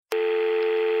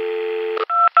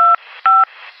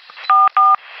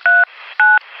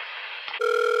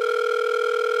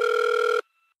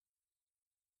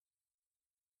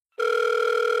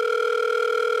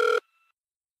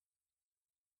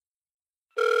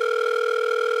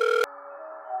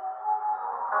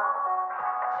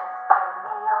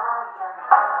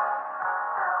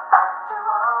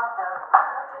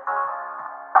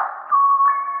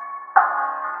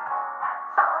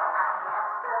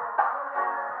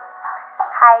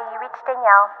Hi, you reached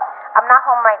Danielle. I'm not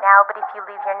home right now, but if you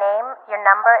leave your name, your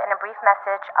number, and a brief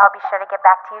message, I'll be sure to get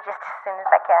back to you just as soon as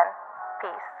I can.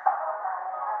 Peace.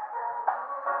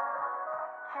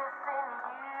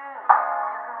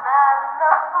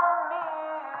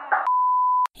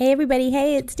 Hey everybody,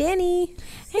 hey, it's Danny.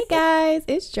 Hey guys,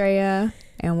 it's Drea,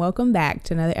 and welcome back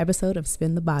to another episode of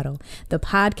Spin the Bottle, the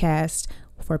podcast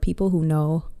for people who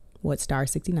know what Star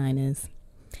 69 is.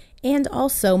 And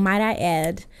also, might I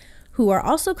add, who are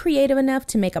also creative enough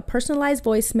to make a personalized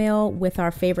voicemail with our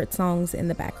favorite songs in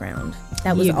the background.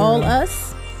 That was all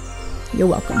us. You're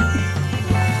welcome.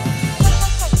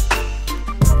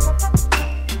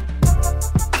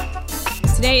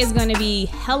 Today is going to be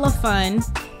hella fun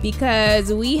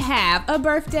because we have a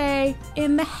birthday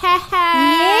in the house.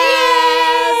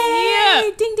 Yay! Yeah.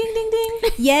 Ding, ding, ding,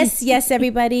 ding. Yes,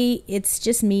 everybody. It's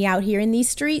just me out here in these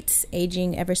streets,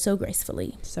 aging ever so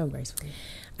gracefully. So gracefully.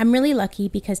 I'm really lucky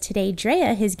because today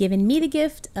Drea has given me the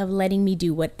gift of letting me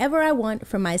do whatever I want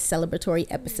for my celebratory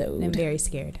episode. I'm very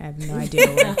scared. I have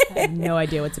no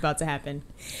idea what's about to happen.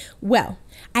 Well,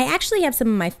 I actually have some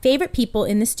of my favorite people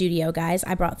in the studio, guys.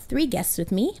 I brought 3 guests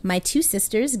with me. My 2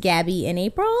 sisters, Gabby and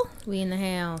April. We in the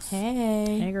house.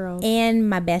 Hey girls. And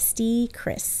my bestie,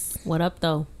 Chris. What up,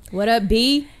 though? What up,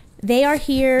 B? They are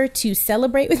here to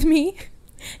celebrate with me,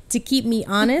 to keep me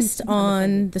honest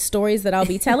on the stories that I'll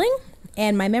be telling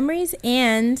and my memories.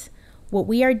 And what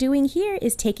we are doing here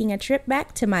is taking a trip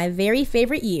back to my very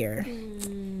favorite year.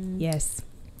 Yes.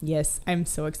 I'm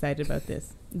so excited about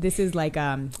this. This is like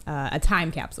a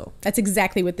time capsule. That's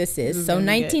exactly what this is. So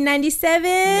Really 1997.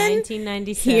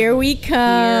 1997. Here we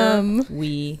come.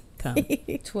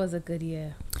 It was a good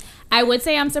year. I would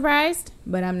say I'm surprised,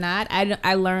 but I'm not.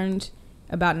 I learned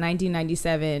about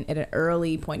 1997 at an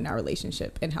early point in our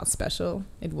relationship and how special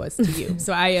it was to you.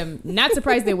 So I am not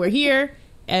surprised that we're here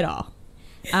at all.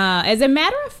 As a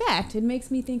matter of fact, it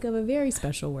makes me think of a very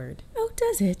special word. Oh,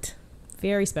 does it?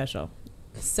 Very special.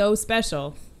 So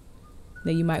special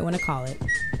that you might want to call it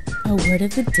A word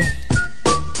of the day.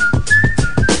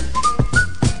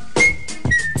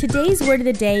 Today's word of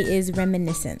the day is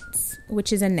reminiscence,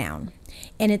 which is a noun.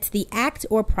 And it's the act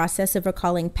or process of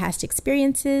recalling past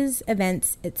experiences,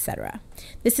 events, etc.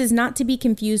 This is not to be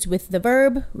confused with the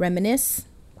verb reminisce.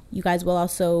 You guys will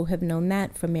also have known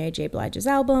that from Mary J. Blige's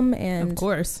album and Of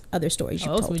course. other stories How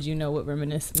you've else told. would you know what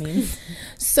reminisce means?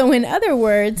 So in other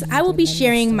words, I will be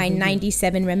sharing my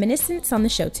 97 reminiscence on the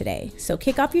show today. So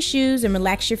kick off your shoes and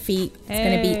relax your feet. It's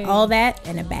going to be all that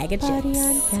and a bag of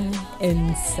chips.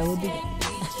 And so do we.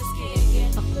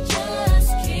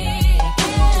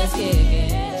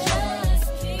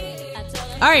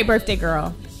 All right, birthday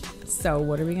girl. So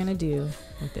what are we going to do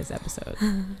with this episode?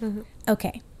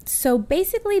 Okay, so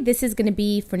basically this is going to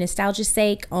be for nostalgia's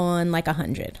sake on like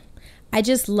 100. I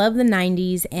just love the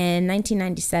 90s, and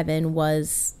 1997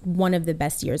 was one of the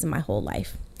best years of my whole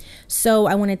life. So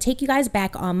I want to take you guys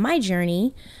back on my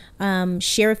journey,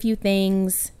 share a few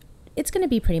things. It's going to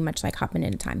be pretty much like hopping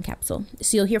in a time capsule.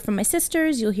 So you'll hear from my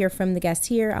sisters, you'll hear from the guests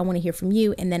here. I want to hear from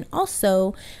you. And then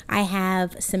also I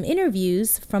have some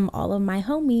interviews from all of my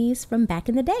homies from back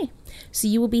in the day. So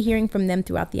you will be hearing from them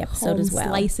throughout the episode as well.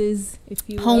 Slices, if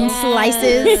you Home will.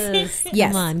 slices.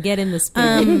 Yes. Come on, get in the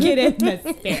spirit. Get in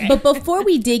the spirit. But before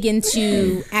we dig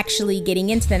into actually getting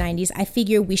into the 90s, I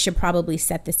figure we should probably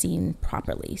set the scene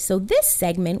properly. So this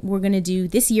segment, we're going to do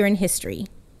This Year in History,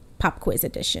 Pop Quiz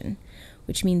Edition,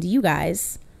 which means you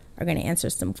guys are going to answer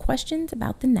some questions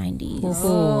about the 90s. Ooh,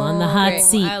 on the hot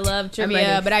seat. I love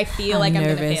trivia, but I feel like I'm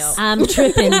going to fail. I'm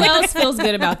tripping. Who else feels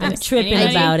good about this? I'm tripping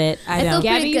Anybody? about it. I don't.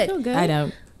 Gabby, you good. feel good? I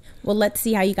don't. Well, let's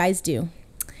see how you guys do.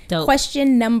 Dope.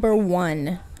 Question number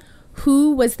 1.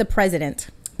 Who was the president?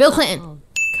 Bill Clinton.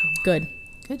 Good.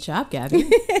 Good job, Gabby.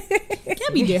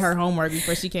 Gabby did her homework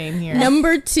before she came here.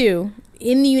 Number 2.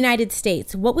 In the United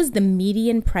States, what was the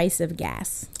median price of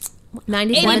gas?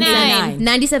 97 89. cents.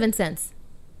 97 cents.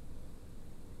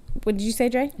 What did you say,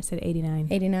 Dre? I said 89.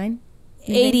 89?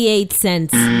 88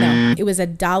 cents. No, it was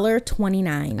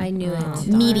 $1.29. I knew it.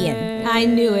 Median. I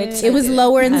knew it. It was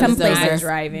lower in some was there. places,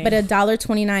 Driving. but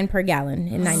 $1.29 per gallon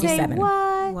in 97.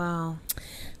 Wow.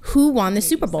 Who won the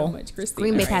Super So Bowl? much, Christina,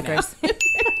 Green Bay right now. Packers.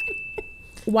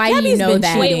 Why do you know been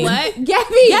that? cheating. Wait, what?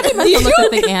 Gabby must have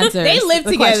looked at the answers. They live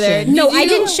the together. question. No, I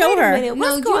didn't show her. No, you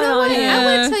know what? I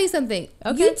want to tell you something.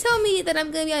 Okay. You tell me that I'm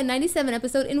going to be on a 97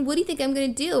 episode, and what do you think I'm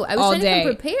going to do? I was All trying day. to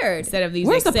come prepared. Instead of these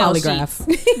Where's the Excel polygraph?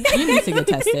 sheets. You need to get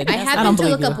tested. I don't happened to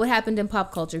believe look you. up what happened in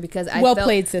pop culture because I Well felt,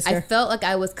 played, sister. I felt like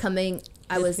I was coming.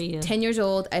 I was for you. 10 years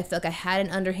old. I felt like I had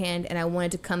an underhand, and I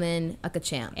wanted to come in like a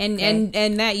champ. And okay?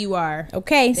 and that you are.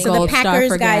 Okay, so Gold the star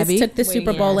Packers for guys Gabby. took the Wait,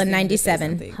 Super yeah, Bowl I in was gonna say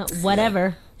 97. something.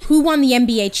 Whatever. Who won the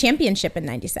NBA championship in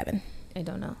 97? I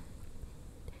don't know.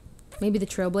 Maybe the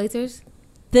Trailblazers.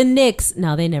 The Knicks.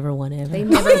 No, they never won ever. They've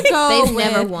never won in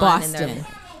their Boston.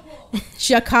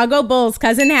 Chicago Bulls.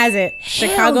 Cousin has it.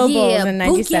 Chicago Bulls in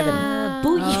 97.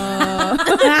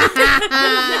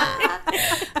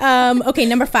 Okay,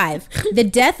 number 5. The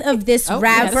death of this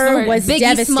rapper was Biggie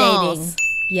devastating. Smalls.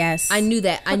 Yes. I knew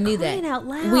that. I knew Crying that. out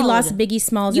loud. We lost Biggie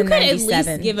Smalls You in could at least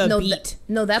 97. give a No, beat.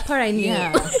 no, that part I knew.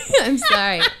 Yeah. I'm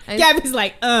sorry. Gabby's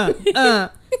like,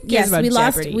 Yes, about we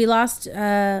lost Jeopardy.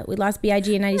 we lost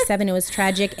B.I.G. in 97. It was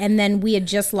tragic. And then we had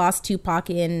just lost Tupac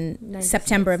in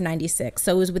September of 96.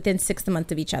 So it was within 6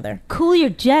 months of each other. Cool your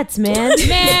jets, man.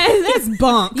 man, that's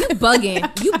bunk. You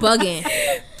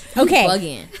bugging. Okay.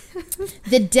 Bugging.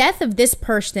 The death of this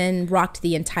person rocked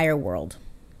the entire world.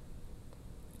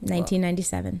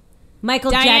 1997. Michael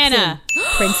Diana.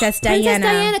 Princess Princess Diana.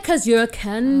 Diana, because you're a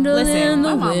candle in Listen, the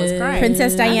my mom was wind. crying.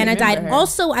 Princess Diana remember died. her.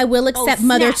 Also, I will accept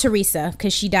Mother snap. Teresa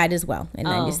because she died as well in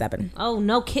 97. Oh,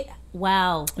 no kid.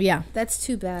 Wow. Yeah. That's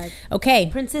too bad. Okay.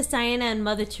 Princess Diana and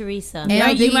Mother Teresa. And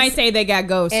You Biggie's- might say they got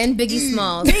ghosts. And Biggie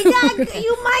Smalls. you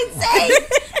might say.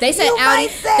 They said Audi.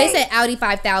 They said Audi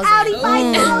 5000. Audi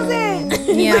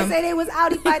 5000. Yeah. Say they was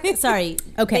Audi 5000. Sorry.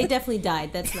 Okay. They definitely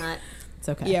died. That's not. It's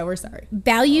okay. yeah, we're sorry.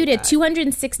 Valued at My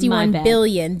 261 bad.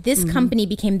 billion, this company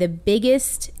became the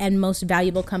biggest and most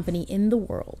valuable company in the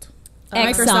world.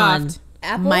 Exxon.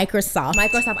 Apple. Microsoft.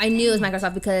 Microsoft. I knew it was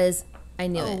Microsoft because I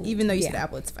knew it. Even though you said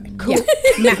Apple, it's fine. Yeah.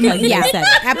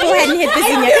 Apple hadn't hit this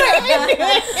in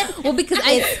yet. Well, because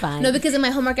fine. because in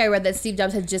my homework I read that Steve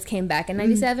Jobs had just came back in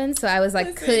 '97, so I was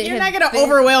like, could it You're have not gonna been-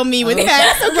 overwhelm me with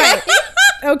that.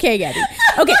 Okay, Gabby.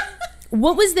 Okay.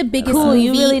 What was the biggest Cool. movie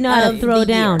You really know how of to throw the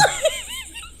down. year?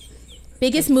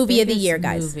 Biggest movie of the year,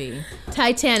 guys. Movie.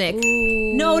 Titanic.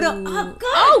 No. Oh, God.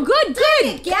 Oh, good.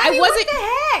 I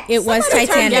wasn't. It was Turn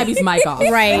Titanic. Gabby's mic off.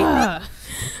 Right.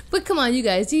 But come on, you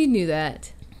guys, you knew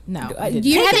that. No. I didn't.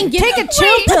 You haven't given Take a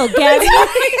chill pill, Gabby.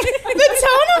 The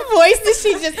tone of voice that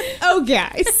she just. Oh,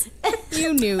 guys,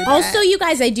 you knew that. Also, you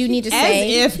guys, I do need to as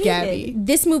say if Gabby.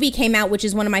 this movie came out, which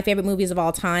is one of my favorite movies of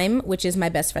all time, which is My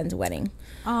Best Friend's Wedding.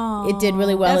 Oh. It did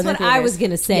really well. That's in the what I theaters. was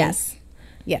gonna say.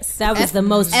 Yes. That was the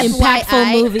most FYI,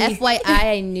 impactful movie. FYI,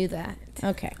 I knew that.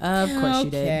 Okay. Of course you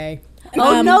did. Okay.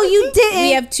 Oh, no, you didn't.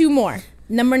 We have 2 more.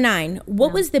 Number 9.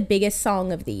 What was the biggest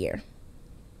song of the year?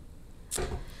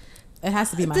 It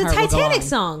has to be My the Heart Will Go Titanic On.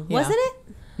 song, Yeah. wasn't it?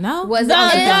 No. Was No, it no,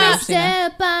 every no.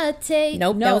 step I take?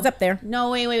 Nope, that was up there.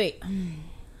 No, wait.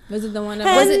 Was it the one? That,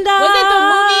 And was it the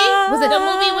movie? Was it The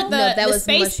movie with No, the, that the was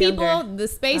space much people? younger. The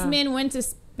spacemen went to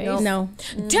space. No.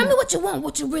 Tell me what you want,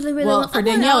 what you really, really Well, want. for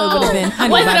Danielle, it would have been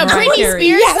Honey Was by it a Mariah Britney Carey.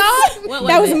 Spears song? What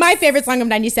That was it? my favorite song of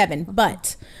 97.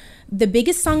 But the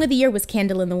biggest song of the year was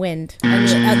Candle in the Wind.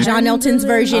 John Elton's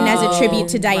version as a tribute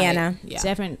to Diana. Yeah.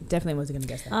 Definitely wasn't gonna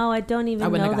guess that. Oh, I don't even I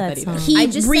wouldn't know have got that that either. song. He I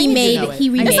just sang it, remade you know he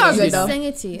it. remade It's all it. good, I though. sang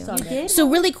it to you. You did? So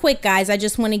really quick, guys, I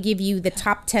just want to give you the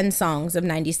top 10 songs of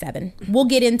 97. We'll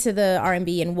get into the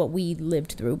R&B and what we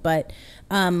lived through, but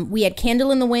we had Candle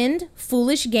in the Wind,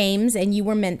 Foolish Games, and You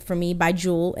Were Meant for Me by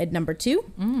Jewel at number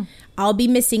 2. I'll Be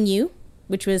Missing You,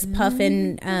 which was Puff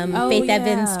and Faith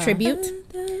Evans tribute.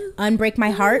 Unbreak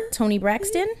My Heart, Tony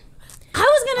Braxton. I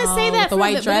was gonna say that the for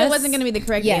white but dress? it wasn't gonna be the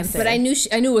correct Yes, answer. But I knew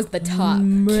I knew it was the top.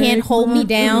 Can't Hold Me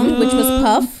Down, which was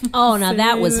Puff. Oh, now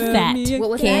that was fat. What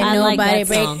was Can't I like nobody that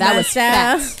break song. that That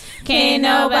was was style. Can't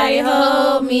nobody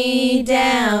hold me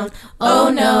down. Oh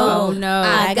no, Oh, no.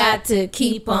 I got to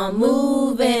keep on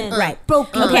moving. Right.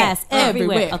 Broken glass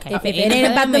everywhere. everywhere. Okay. If it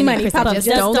ain't about the money, Papa just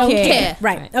don't care.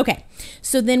 Right. Okay.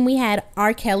 So then we had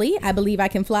R. Kelly, I Believe I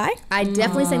Can Fly. I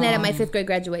definitely sang that at my 5th grade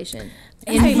graduation.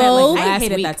 In Vogue, I last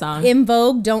hated week. that song. In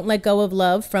Vogue, Don't Let Go of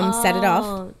Love from Set It Off.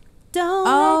 Oh, don't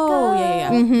Oh, let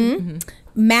go. yeah.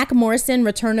 Mac Morrison,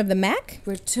 Return of the Mac.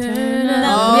 Return.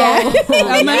 Yeah.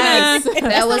 Yes.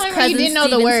 That was the one where you cousin didn't know the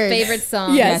Steven's words. favorite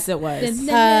song. Yes. Yes, it was.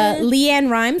 Leanne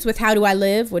Rhymes with How Do I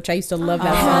Live, which I used to love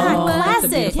that song. Oh, that's a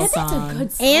Classic. beautiful Yeah, that's a song.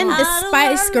 good And the How do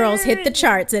Spice I Girls hit the live?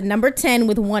 charts at number 10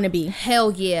 with Wannabe.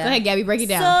 Hell yeah. Go ahead, Gabby, break it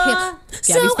down. Gabby's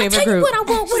favorite I tell you group. what I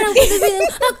want, what I really, really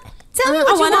tell me what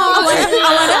you want.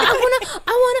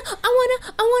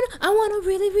 I wanna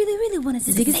really wanna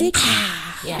zig a zig.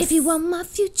 Yes. If you want my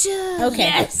future,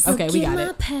 Okay. Okay, we got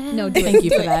it. No, do Thank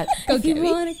you for that. If you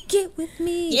wanna get with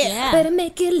me, Yeah. better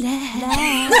make it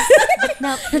last.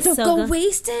 No, Don't so go good.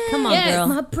 wasting. Come on, girl.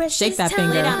 My precious Shake that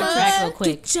time. finger. Lay down the track real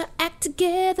quick. Get your act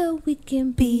together, we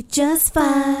can be just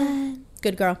fine.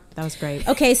 Good girl. That was great.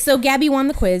 Okay, so Gabby won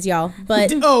the quiz, y'all.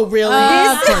 But Oh, really?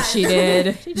 Of course she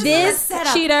did. this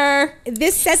Cheater.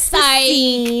 sets the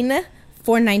scene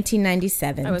for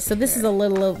 1997. So this is a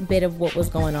little bit of what was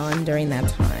going on during that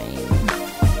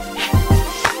time.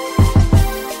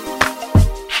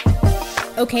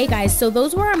 Okay, guys, so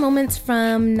those were our moments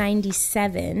from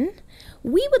 97.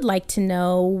 We would like to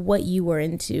know what you were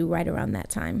into right around that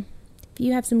time. If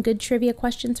you have some good trivia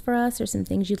questions for us or some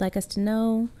things you'd like us to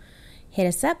know, hit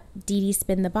us up,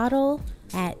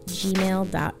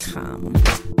 ddspinthebottle@gmail.com.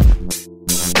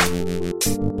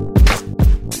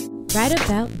 Right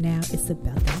about now, it's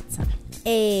about that time.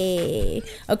 Hey.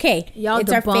 Okay, Y'all it's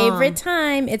the our bomb. favorite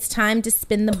time. It's time to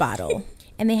spin the bottle.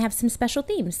 And they have some special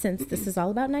themes since this is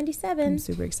all about 97. I'm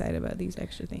super excited about these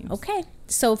extra themes. Okay.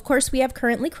 So, of course, we have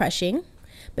currently crushing,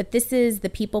 but this is the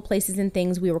people, places, and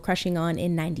things we were crushing on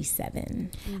in 97.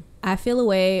 I feel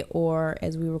away, or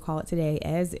as we will call it today,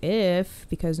 as if,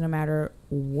 because no matter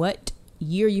what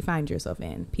year you find yourself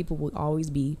in, people will always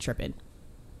be tripping.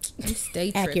 Stay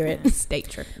tripping. Accurate. State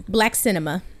tripping. Black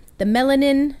cinema, the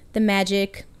melanin, the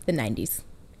magic, the 90s.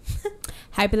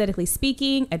 Hypothetically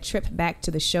speaking, a trip back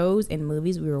to the shows and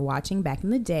movies we were watching back in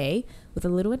the day with a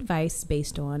little advice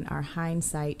based on our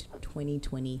hindsight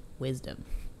 2020 wisdom.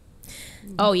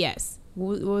 Oh, yes.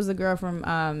 What was the girl from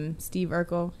Steve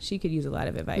Urkel? She could use a lot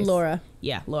of advice. Laura.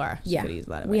 Yeah, Laura. She Yeah. could use a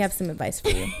lot of advice. We have some advice for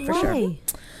you, for sure.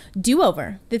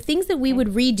 Do-over. The things that we would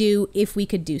redo if we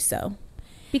could do so.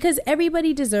 Because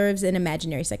everybody deserves an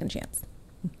imaginary second chance.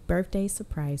 Birthday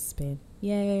surprise spin.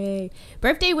 Yay.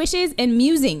 Birthday wishes and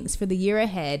musings for the year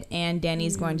ahead. And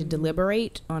Danny's going to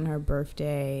deliberate on her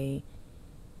birthday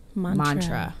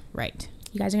mantra. Right.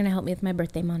 You guys are going to help me with my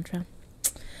birthday mantra.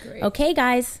 Great. Okay,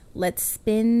 guys, let's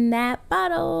spin that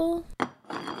bottle.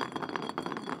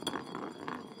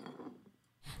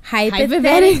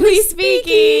 Hypothetically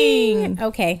speaking.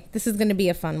 Okay, this is going to be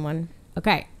a fun one.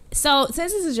 Okay. So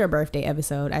since this is your birthday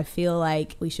episode, I feel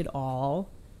like we should all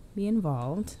be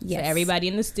involved. Yes. So everybody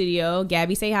in the studio.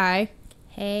 Gabby, say hi.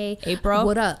 Hey. April.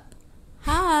 What up?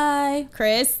 Hi.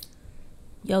 Chris.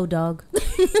 Yo, dog.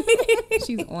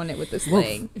 She's on it with the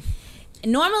slang.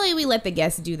 Normally we let the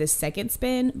guests do the second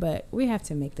spin, but we have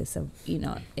to make this a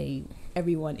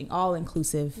everyone an all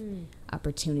inclusive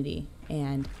opportunity.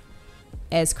 And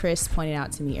as Chris pointed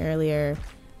out to me earlier,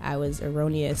 I was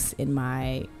erroneous in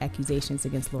my accusations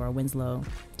against Laura Winslow.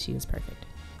 She was perfect.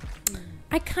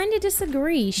 I kind of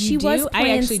disagree. She do? was I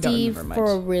playing actually don't Steve remember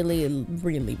for a much. really,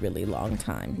 really, really long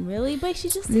time. Really? But she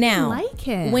just didn't Now, like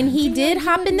him. when he did you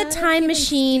hop would in the not have time given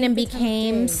machine and Steve the time of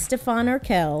became day. Stefan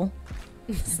Urkel,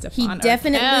 he Stefan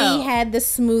definitely Urkel. had the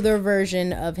smoother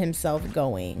version of himself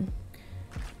going.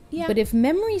 Yeah. But if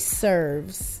memory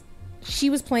serves, she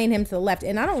was playing him to the left.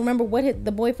 And I don't remember what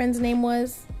the boyfriend's name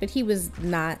was, but he was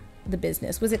not the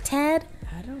business. Was it Tad?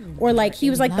 I don't remember. Or like he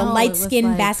was like the No, it was light-skinned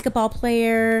like- basketball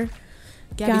player.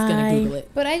 Gabby's guy. gonna Google it.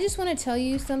 But I just want to tell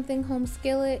you something, Home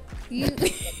Skillet. You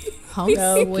Home,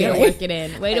 Way to work it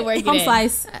in. Way to work it home in.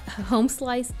 slice. Home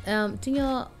Slice.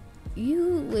 Danielle,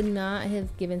 you would not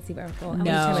have given Steve Urkel No. the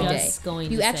time of day. Just going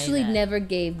You to say actually that. never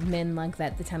gave men like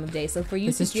that the time of day. So for you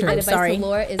This to is give true. that I'm advice sorry. to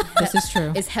Laura is This is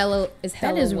true. Is hella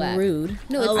That is whack. rude.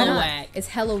 No, it's Hella not. whack. It's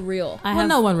hella real. I Well, have,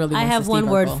 no one really I wants have to one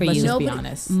Steve word Urkel. for Let's you. just be Nobody-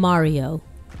 honest. Mario.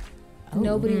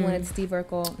 Nobody wanted Steve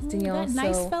Urkel. Danielle, That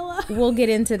nice so fella. We'll get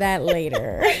into that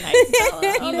later.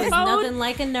 He was nothing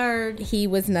like a nerd. He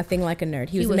was nothing like a nerd.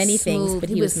 He was was many things, smooth. but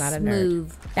He he was was not a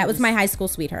smooth. nerd. That was my high school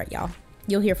sweetheart, y'all.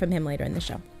 You'll hear from him later in the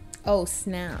show. oh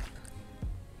snap.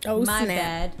 Oh, My snap.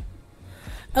 bad.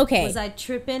 Okay. Was I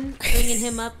tripping, bringing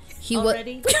him up He wa-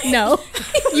 already? No,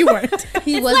 you weren't.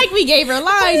 He was Like we gave her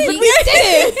lines, but we did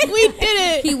it. We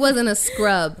did it. he wasn't a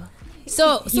scrub.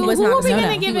 So He was who not- are we no,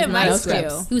 gonna no. give He was not a advice scrub.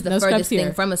 to? He was the No scrubs furthest thing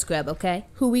here. from a scrub. Okay.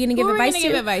 Who are we gonna give Who are we advice gonna to?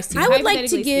 give advice to? I would like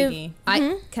to Hypothetically give.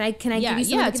 speaking. Can I Yeah, give you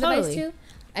someone yeah, to give advice totally. to?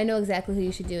 I know exactly who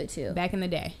you should do it to. Back in the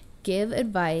day. Give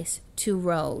advice to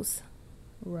Rose.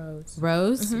 Rose.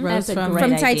 Rose? Rose That's a from, great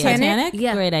From idea. Titanic?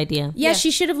 Yeah. Great idea. Yeah, Yeah.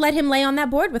 she should have let him lay on that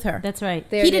board with her. That's right.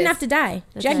 There He it didn't is. have to die.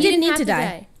 That's Jackie right. didn't need have to to die.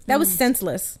 die. That was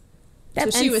senseless.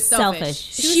 That, So she And was selfish.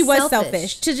 she was selfish.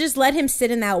 selfish to just let him sit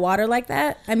in that water like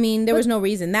that. I mean, there was no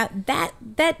reason. That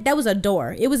was a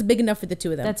door. It was big enough for the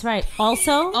two of them. That's right.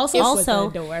 Also, was a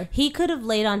door. he could have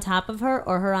laid on top of her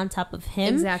or her on top of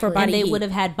him. Exactly. For body and they heat. would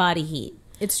have had body heat.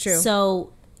 It's true.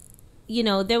 So,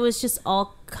 there was just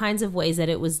all kinds of ways that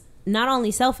it was not only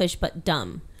selfish, but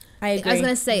dumb. I agree. I was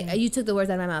gonna say you took the words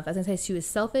out of my mouth. I was gonna say she was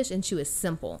selfish and she was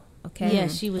simple. Okay. Yeah,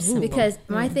 she was simple. Because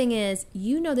my thing is,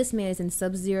 this man is in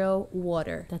sub-zero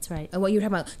water. That's right. And what you were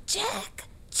talking about, Jack,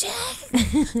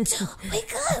 don't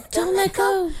wake up, Don't let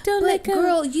go. Don't But let go.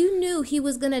 girl, you knew he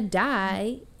was gonna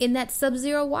die in that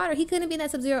sub-zero water. He couldn't be in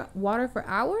that sub-zero water for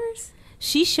hours.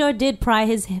 She sure did pry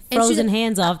his frozen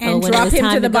hands off though and when drop it was him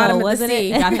time to the bottom go, of the wasn't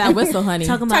sea. it? Got that whistle, honey.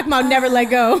 Talking Talking about never let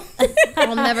go.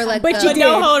 I'll never let But go. you But did.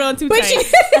 don't hold on too But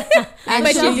tight.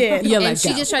 but you did. Yeah, and like she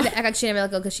that. just tried to act like she never let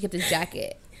go because she kept his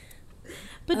jacket.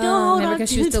 But don't hold Maybe on because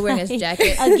too she was still wearing his tight.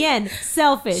 jacket. Again,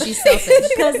 selfish. She's selfish.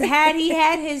 Because had he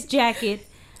had his jacket,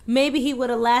 maybe he would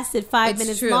have lasted 5 It's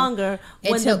minutes true. longer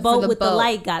when Until- the for boat the with the boat.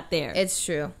 light got there. It's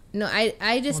true. No,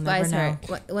 I despise never her.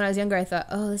 know. When I was younger, I thought,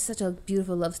 oh, this is such a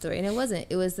beautiful love story, and it wasn't.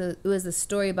 It was a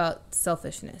story about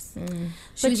selfishness. She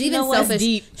But was you even know what's selfish.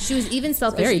 deep? She was even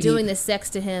selfish very doing deep. the sex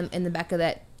to him in the back of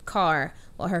that car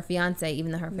while her fiance,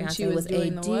 even though her When fiance she was a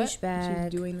doing the what? She was douchebag,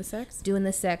 doing the sex. doing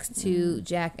the sex to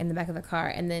Jack in the back of the car,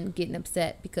 and then getting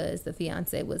upset because the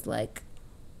fiance was like,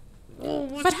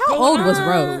 But how old was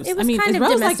Rose? It was I mean, kind is of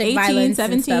Rose like domestic 18, violence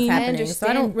and stuff 17? happening, so I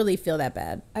understand. don't really feel that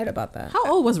bad about that. How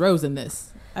old was Rose in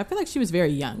this? I feel like she was very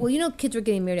young. well, you know, kids were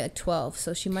getting married at like 12,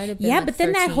 so she might have been. Yeah, like but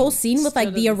then that 13. whole scene with like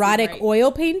Still the doesn't seem erotic right. oil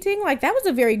painting, like that was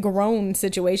a very grown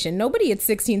situation. Nobody at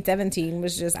 16, 17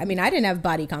 was just, I mean, I didn't have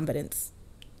body confidence.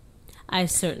 I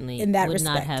certainly In that would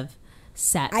not respect. have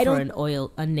sat I for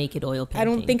don't- a naked oil painting. I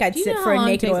don't think I'd Do you sit know for how a long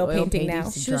it naked takes oil oil painting now.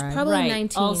 paintings to She was dry? probably Right.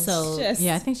 19. Also,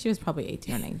 Yeah, I think she was probably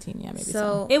 18 or 19. Yeah, maybe so.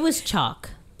 so it was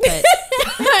chalk, but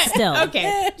still,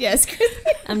 Okay. Yes.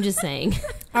 I'm just saying.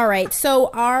 All right, so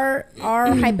our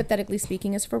hypothetically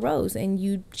speaking is for Rose, and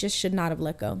you just should not have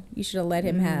let go. You should have let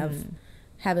him have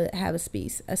a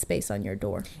space on your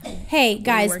door. Hey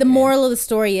guys, the moral of the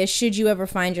story is: should you ever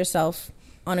find yourself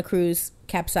on a cruise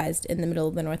capsized in the middle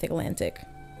of the North Atlantic,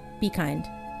 be kind,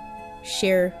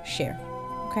 share,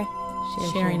 okay?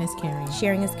 Sharing is caring.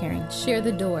 Sharing is caring. share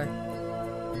the door.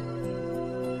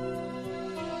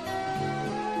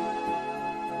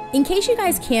 In case you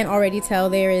guys can't already tell,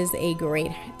 there is a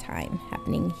great time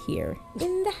happening here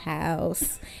in the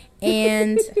house.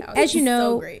 And as you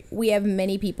know, we have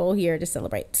many people here to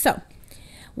celebrate. So,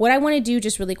 what I want to do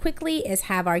just really quickly is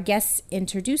have our guests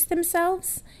introduce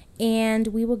themselves, and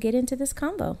we will get into this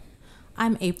convo.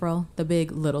 I'm April, the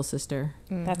big little sister,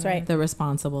 That's right. the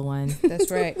responsible one,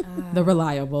 That's right. the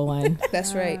reliable one.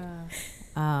 That's right.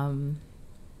 I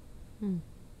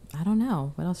don't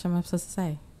know. What else am I supposed to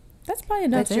say? That's probably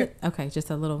enough. That's it? Okay,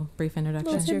 just a little brief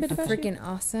introduction. That's you're bit about freaking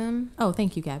awesome. Oh,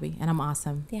 thank you, Gabby. And I'm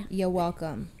awesome. Yeah. You're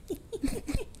welcome.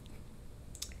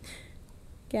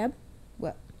 Gab,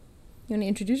 What? you want to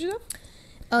introduce yourself?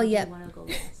 Oh yeah, Want to go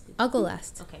last? I'll go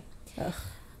last. Okay.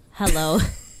 Hello.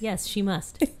 Yes, she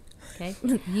must. Okay.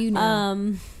 You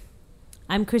know.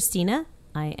 I'm Christina.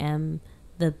 I am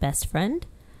the best friend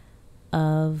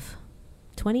of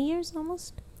 20 years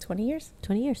almost. 20 years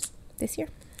 20 years. this year.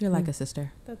 You're like a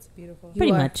sister. That's beautiful.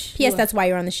 Pretty are. much. P.S. That's why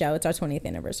you're on the show. It's our 20th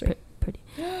anniversary. Pretty.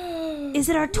 Is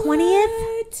it our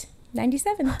 20th?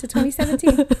 97 to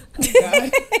 2017.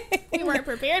 We weren't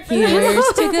prepared for Here's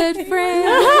to good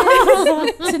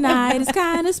friends. Tonight is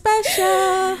kind of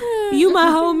special. You my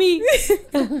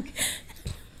homie.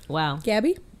 Wow.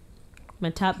 Gabby?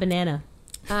 My top banana.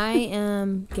 I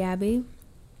am Gabby,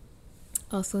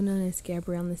 also known as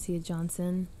Gabrielle Nacia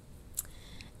Johnson,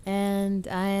 and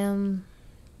I'm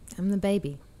the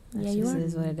baby. That's Yeah, you just are.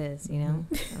 is what it is, you know.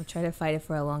 I've tried to fight it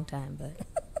for a long time, but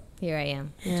here I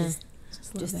am, Yeah.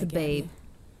 just the babe.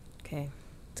 Okay,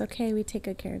 It's okay. We take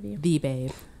good care of you. The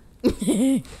babe.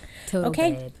 total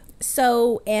Okay. babe.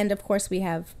 So, and of course, we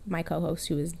have my co-host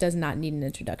who does not need an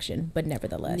introduction, but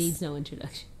nevertheless, Needs no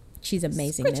introduction. she's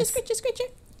amazing. Scritcher.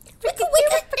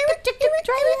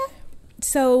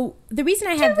 So, the reason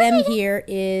I have them here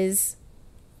is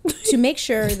to make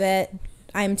sure that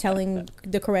I'm telling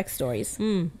the correct stories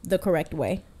the correct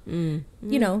way. You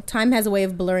know, time has a way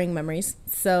of blurring memories.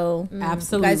 So,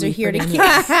 Absolutely. you guys are here to forgetting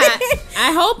keep.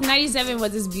 I hope 97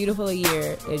 was as beautiful a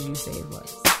year as you say it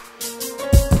was.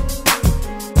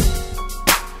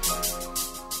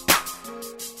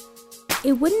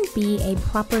 It wouldn't be a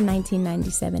proper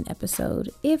 1997 episode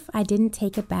if I didn't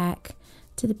take it back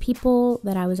to the people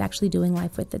that I was actually doing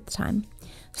life with at the time.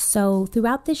 So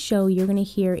throughout this show, you're going to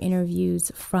hear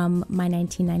interviews from my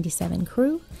 1997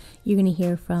 crew. You're going to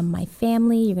hear from my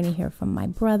family. You're going to hear from my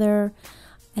brother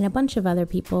and a bunch of other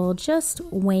people just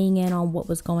weighing in on what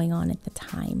was going on at the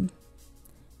time.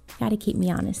 Got to keep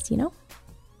me honest, you know?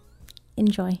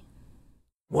 Enjoy.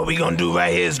 What we gonna do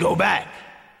right here is go back.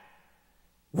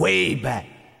 Way back.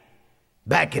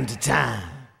 Back into time.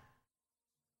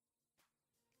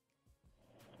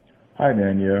 Hi,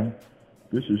 Danielle.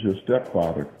 This is your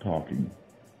stepfather talking.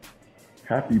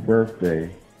 Happy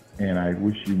birthday, and I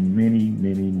wish you many,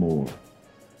 many more.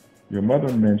 Your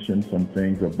mother mentioned some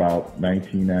things about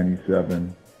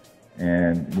 1997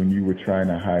 and when you were trying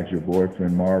to hide your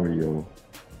boyfriend Mario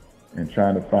and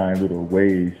trying to find little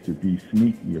ways to be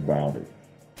sneaky about it.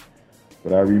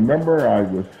 But I remember I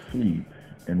was asleep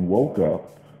and woke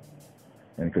up,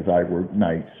 and because I work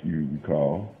nights, you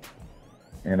recall,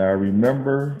 and I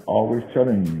remember always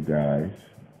telling you guys,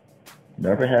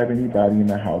 Never have anybody in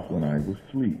the house when I was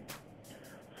asleep.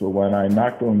 So when I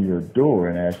knocked on your door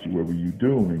and asked you what were you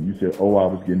doing, and you said, oh, I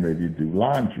was getting ready to do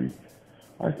laundry.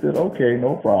 I said, okay,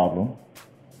 no problem.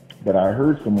 But I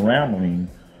heard some rambling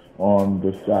on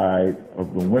the side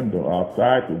of the window,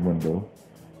 outside the window,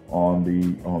 on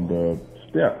the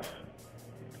steps,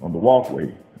 on the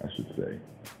walkway, I should say.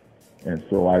 And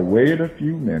so I waited a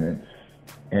few minutes,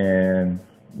 and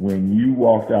when you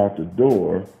walked out the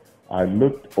door, I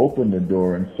opened the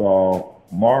door and saw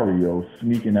Mario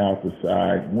sneaking out the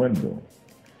side window.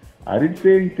 I didn't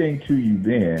say anything to you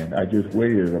then. I just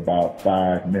waited about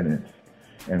 5 minutes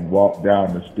and walked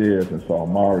down the stairs and saw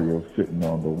Mario sitting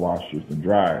on the washers and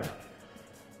dryers.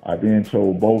 I then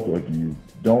told both of you,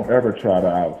 don't ever try to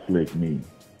outslick me.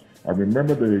 I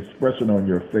remember the expression on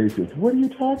your faces, what are you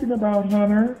talking about,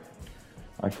 Hunter?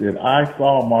 I said, I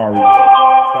saw Mario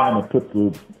trying to put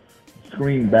the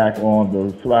screen back on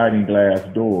the sliding glass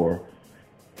door,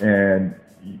 and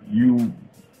you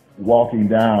walking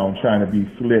down trying to be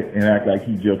slick and act like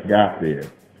he just got there.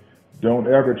 Don't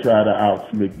ever try to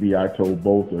outslick me, I told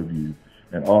both of you,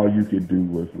 and all you could do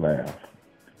was laugh.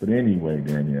 But anyway,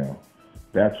 Danielle,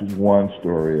 that's one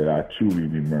story that I truly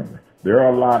remember. There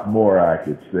are a lot more I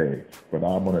could say, but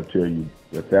I'm going to tell you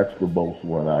that that's the most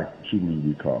one I truly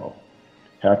recall.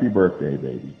 Happy birthday,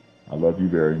 baby. I love you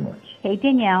very much. Hey,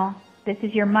 Danielle, this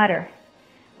is your mother.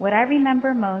 What I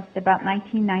remember most about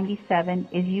 1997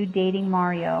 is you dating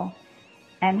Mario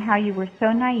and how you were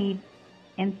so naive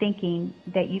in thinking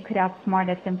that you could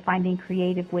outsmart us in finding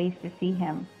creative ways to see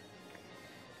him.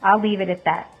 I'll leave it at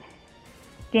that.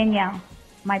 Danielle,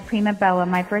 my prima bella,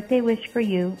 my birthday wish for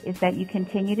you is that you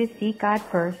continue to seek God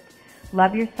first,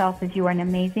 love yourself as you are an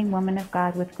amazing woman of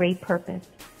God with great purpose.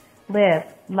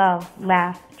 Live, love,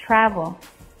 laugh, travel,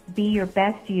 be your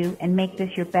best you, and make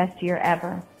this your best year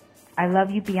ever. I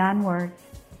love you beyond words,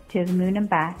 to the moon and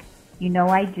back. You know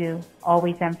I do,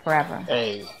 always and forever.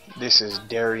 Hey, this is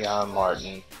Darion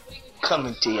Martin,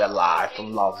 coming to you live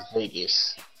from Las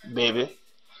Vegas, baby.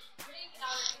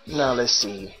 Now let's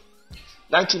see.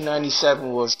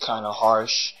 1997 was kind of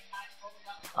harsh.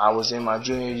 I was in my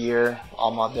junior year.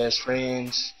 All my best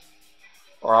friends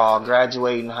were all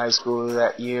graduating high school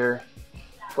that year.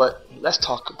 But let's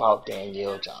talk about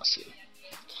Danielle Johnson.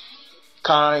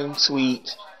 Kind,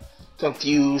 sweet,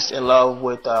 confused, in love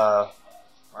with my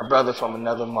brother from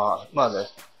another mother,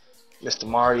 Mr.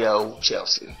 Mario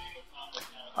Chelsea.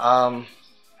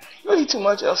 Really too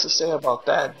much else to say about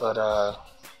that, but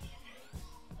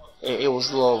it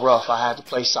was a little rough. I had to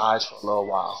play sides for a little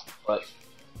while, but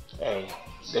hey,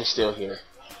 they're still here.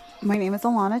 My name is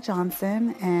Alana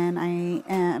Johnson, and I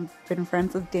am been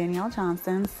friends with Danielle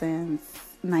Johnson since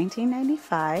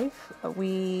 1995.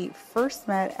 We first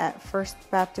met at First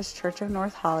Baptist Church of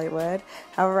North Hollywood.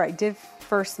 However, I did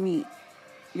first meet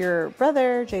your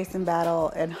brother, Jason Battle,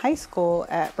 in high school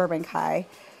at Burbank High.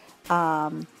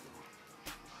 Some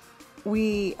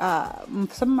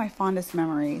of my fondest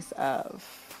memories of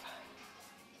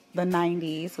the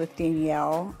 90s with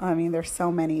Danielle. I mean, there's so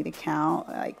many to count.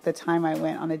 Like the time I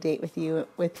went on a date with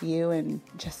you and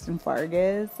Justin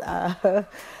Vargas,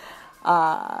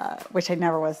 which I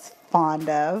never was fond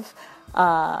of.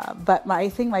 But I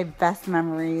think my best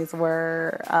memories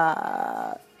were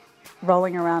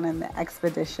rolling around in the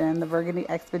expedition, the Burgundy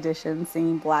Expedition,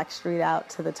 singing Blackstreet out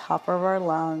to the top of our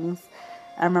lungs.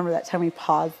 I remember that time we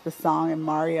paused the song and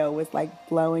Mario was like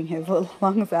blowing his little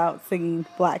lungs out singing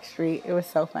Blackstreet. It was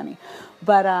so funny.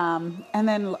 But, and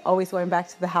then always going back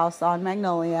to the house on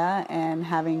Magnolia and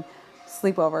having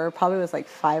sleepover. Probably was like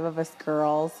 5 of us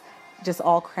girls just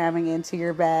all cramming into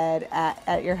your bed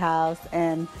at your house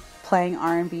and playing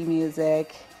R&B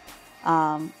music.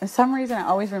 For some reason, I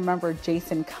always remember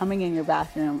Jason coming in your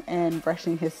bathroom and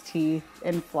brushing his teeth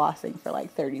and flossing for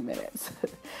like 30 minutes.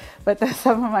 But that's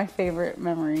some of my favorite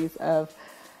memories of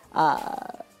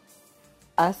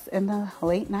us in the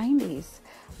late 90s.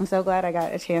 I'm so glad I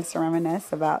got a chance to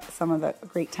reminisce about some of the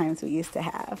great times we used to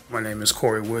have. My name is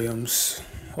Corey Williams,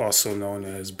 also known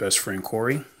as Best Friend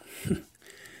Corey.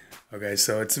 Okay,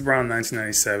 so it's around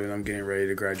 1997. I'm getting ready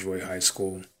to graduate high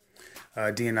school.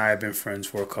 Dee and I have been friends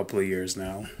for a couple of years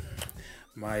now.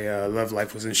 My love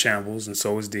life was in shambles, and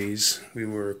so was Dee's. We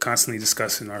were constantly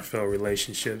discussing our failed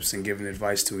relationships and giving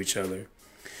advice to each other.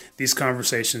 These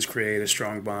conversations created a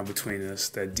strong bond between us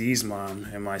that Dee's mom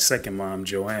and my second mom,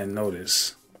 Joanne,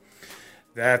 noticed.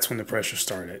 That's when the pressure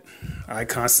started. I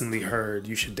constantly heard,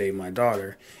 "You should date my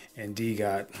daughter," and Dee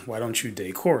got, "Why don't you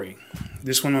date Corey?"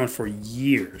 This went on for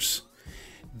years.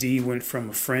 Dee went from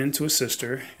a friend to a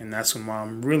sister, and that's when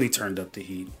Mom really turned up the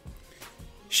heat.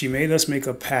 She made us make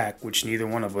a pact which neither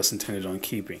one of us intended on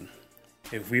keeping.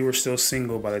 If we were still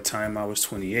single by the time I was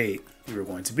 28, we were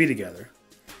going to be together.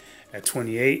 At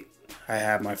 28, I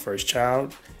had my first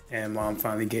child, and Mom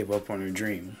finally gave up on her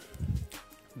dream.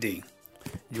 D,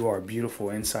 you are beautiful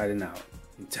inside and out,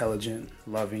 intelligent,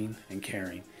 loving, and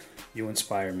caring. You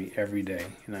inspire me every day,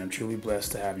 and I'm truly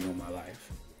blessed to have you in my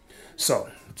life. So,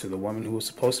 to the woman who was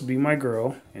supposed to be my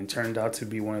girl and turned out to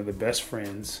be one of the best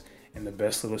friends and the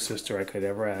best little sister I could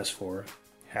ever ask for,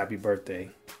 happy birthday,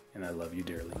 and I love you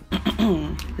dearly.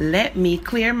 Let me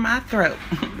clear my throat.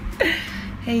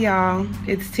 Hey y'all,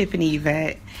 it's Tiffany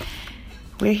Yvette.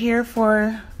 We're here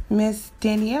for Miss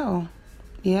Danielle.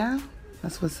 Yeah,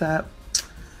 that's what's up.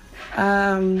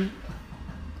 I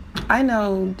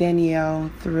know Danielle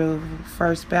through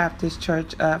First Baptist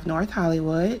Church of North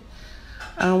Hollywood.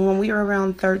 When we were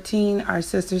around 13, our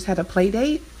sisters had a play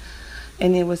date,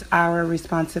 and it was our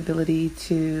responsibility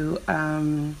to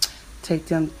take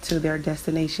them to their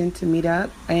destination to meet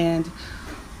up. And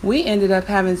we ended up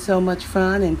having so much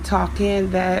fun and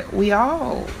talking that we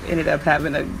all ended up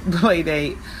having a play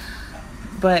date.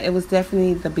 But it was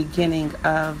definitely the beginning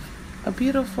of a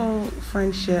beautiful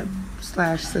friendship /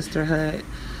 sisterhood.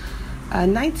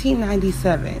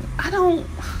 1997.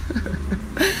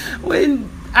 When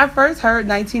I first heard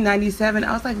 1997,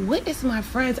 I was like, what is my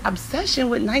friend's obsession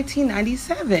with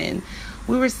 1997?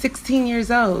 We were 16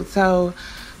 years old, so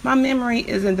my memory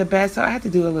isn't the best, so I had to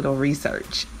do a little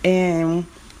research. And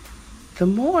the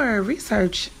more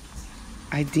research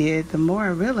I did, the more I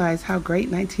realized how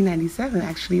great 1997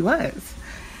 actually was.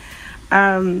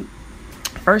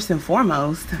 First and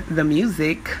foremost, the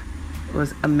music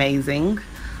was amazing.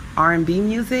 R&B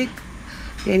music.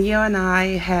 Danielle and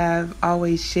I have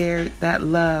always shared that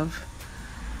love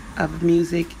of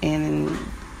music, and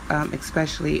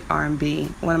especially R&B.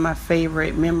 One of my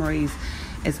favorite memories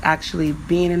is actually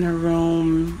being in her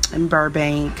room in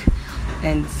Burbank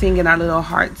and singing our little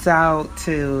hearts out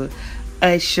to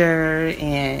Usher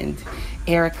and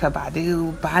Erykah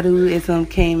Badu. Baduism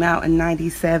came out in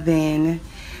 97.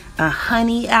 A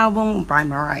Honey album by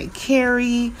Mariah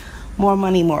Carey. More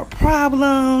Money, More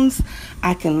Problems.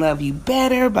 I Can Love You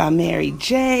Better by Mary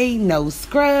J. No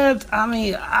Scrubs. I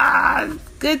mean,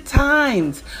 good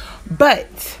times.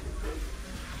 But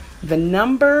the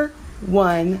number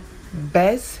one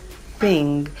best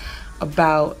thing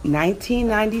about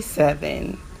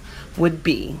 1997 would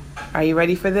be, are you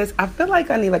ready for this? I feel like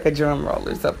I need like a drum roll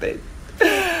or something.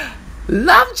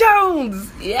 Love Jones.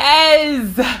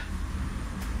 Yes.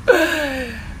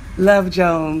 Love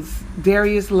Jones.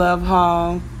 Darius Love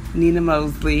Hall, Nina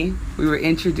Mosley. We were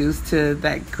introduced to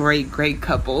that great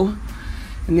couple.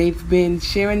 And they've been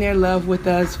sharing their love with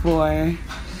us for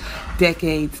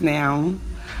decades now.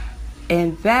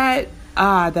 And that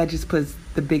just puts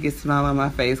the biggest smile on my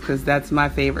face, because that's my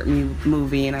favorite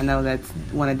movie, and I know that's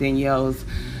one of Danielle's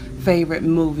favorite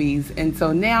movies. And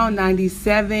so now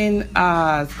 97 is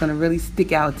going to really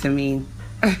stick out to me.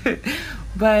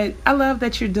 But I love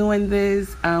that you're doing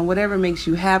this. Whatever makes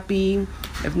you happy.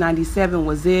 If 97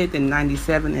 was it, then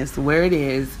 97 is where it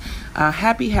is.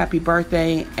 Happy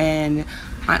birthday. And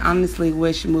I honestly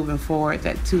wish moving forward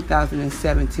that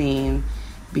 2017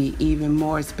 be even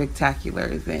more spectacular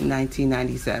than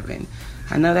 1997.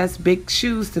 I know that's big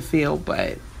shoes to fill,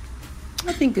 but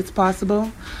I think it's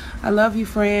possible. I love you,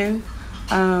 friend.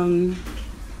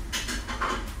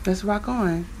 Let's rock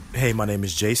on. Hey, my name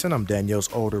is Jason. I'm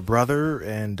Danielle's older brother.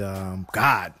 And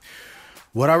God,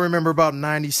 what I remember about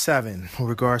 97 in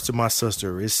regards to my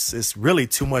sister, it's really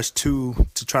too much to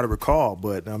try to recall.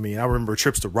 But I mean, I remember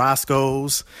trips to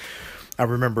Roscoe's. I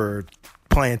remember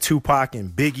playing Tupac and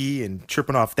Biggie and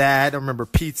tripping off that. I remember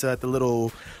pizza at the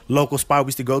little local spot we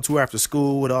used to go to after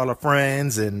school with all our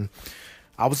friends. And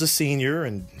I was a senior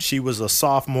and she was a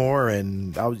sophomore.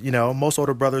 And I was, most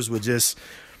older brothers would just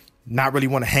not really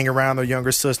want to hang around their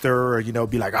younger sister, or,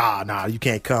 be like, nah, you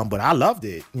can't come. But I loved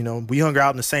it. We hung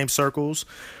out in the same circles.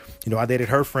 I dated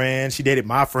her friends. She dated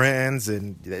my friends.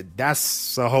 And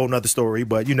that's a whole nother story.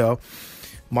 But,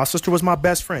 my sister was my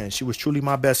best friend. She was truly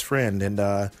my best friend.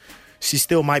 And she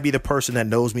still might be the person that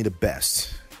knows me the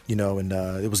best, and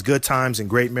it was good times and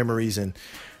great memories. And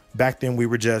back then we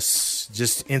were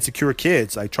just insecure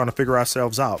kids, like trying to figure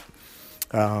ourselves out.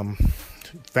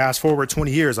 Fast forward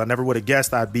 20 years, I never would have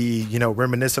guessed I'd be,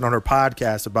 reminiscing on her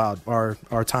podcast about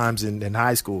our times in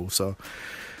high school. So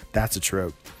that's a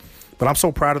trip. But I'm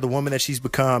so proud of the woman that she's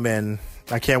become, and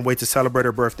I can't wait to celebrate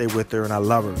her birthday with her, and I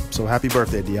love her. So happy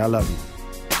birthday, D. I love you.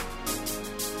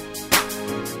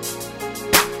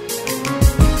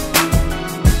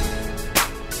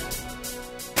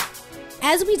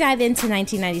 as we dive into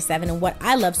 1997 and what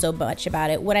I love so much about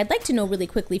it, what I'd like to know really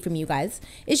quickly from you guys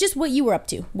is just what you were up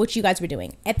to, what you guys were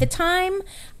doing. At the time,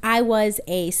 I was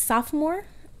a sophomore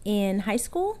in high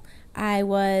school. I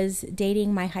was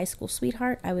dating my high school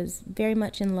sweetheart. I was very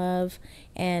much in love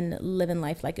and living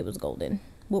life like it was golden.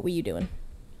 What were you doing?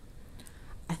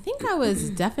 I think I was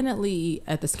definitely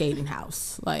at the skating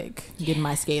house, like getting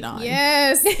my skate on.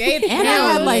 Yes, skate. And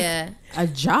I had like a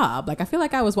job. Like I feel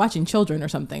like I was watching children or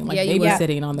something, like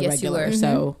babysitting on the regular.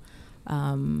 So,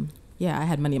 yeah, I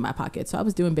had money in my pocket, so I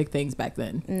was doing big things back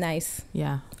then. Nice.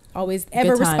 Yeah, always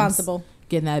ever responsible.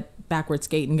 Getting that backward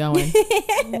skating going.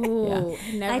 Ooh,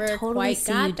 never I totally quite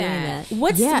see got you doing that.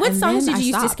 What songs did you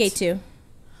used to skate to?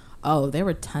 Oh, there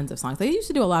were tons of songs. They used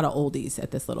to do a lot of oldies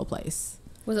at this little place.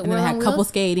 Was it and then World I on had couple Wheels?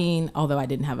 skating, although I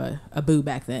didn't have a boo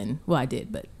back then. Well, I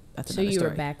did, but that's So another you story.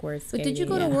 were backwards But skating. did you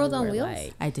go to and World you on were Wheels?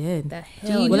 like- I did. The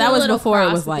hell? Well, that was little before it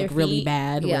cross was with like your really feet?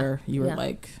 bad, Yeah. where you were Yeah.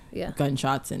 like Yeah.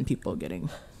 gunshots and people getting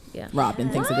Yeah. robbed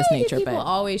and things of this Why do nature. people But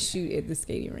always shoot at the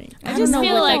skating rink? I I don't just know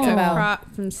feel what like that's a about.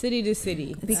 crop from city to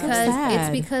city. sad.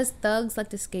 It's because thugs like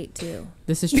to skate too.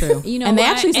 this is true. You know, and they why?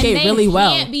 actually And skate they really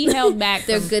well. Can't be held back.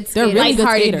 They're good. They're skaters. really good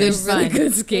Lighthearted, skaters. Really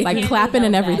good skaters. Like clapping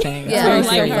and everything. It's Yeah. very Like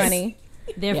serious. funny.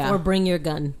 Therefore, bring your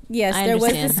gun. Yes, I there was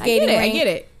understand. the skating I rink. get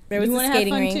it. There was You the wanna have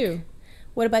skating fun rink too.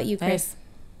 What about you, Chris?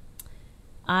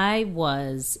 I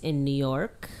was in New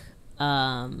York,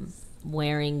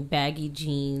 wearing baggy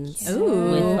jeans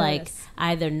with like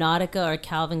either Nautica or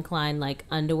Calvin Klein like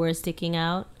underwear sticking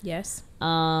out. Yes. You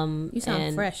sound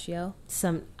and fresh, yo.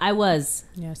 I was,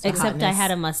 Yeah, some except I hotness. had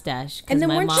a mustache. 'Cause And then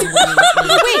my weren't mom you- wouldn't let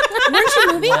me Wait, weren't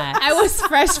you moving? wax. I was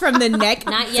fresh from the neck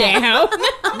Not yet. down.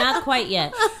 Not quite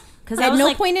yet. Because At I was no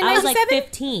like, point in I was like 97?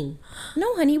 15.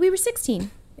 No, honey, we were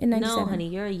 16 in 97. No, honey,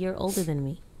 you're a year older than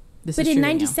me. This But is in true,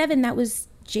 97, that was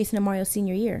Jason and Mario's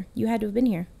senior year. You had to have been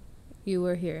here. You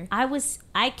were here. I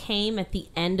came at the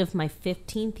end of my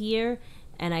 15th year,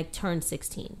 and I turned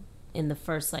 16 in the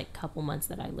first like couple months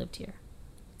that I lived here.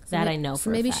 That I know So for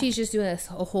a maybe fact. she's just doing a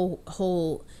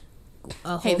whole.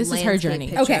 Hey, this is her landscape journey.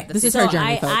 picture Okay. of the This is city. her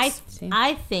journey, folks.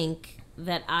 I think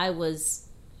that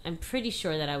I'm pretty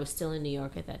sure that I was still in New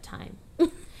York at that time.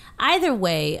 Either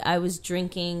way, I was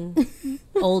drinking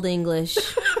Old English,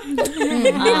 40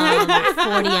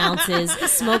 ounces,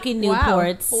 smoking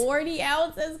Newports. 40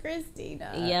 ounces,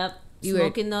 Christina. Yep. You were-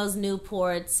 Smoking those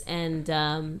Newports.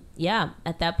 And yeah,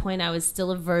 at that point, I was still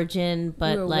a virgin,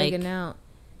 but You were like, wigging out.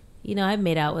 you know, I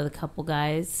made out with a couple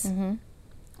guys. Mm-hmm.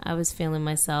 I was feeling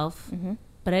myself,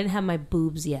 but I didn't have my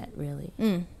boobs yet, really.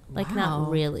 Like, Wow. not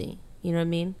really. You know what I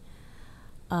mean?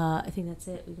 I think that's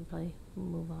it. We can probably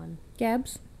move on.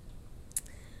 Gabs?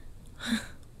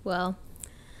 Well,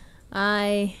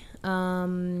 I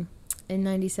in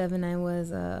 97 I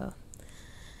was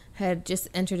had just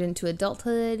entered into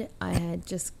adulthood. I had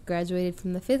just graduated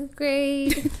from the 5th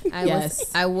grade.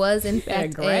 I was in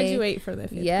fact graduate for the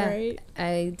 5th grade.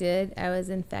 I did. I was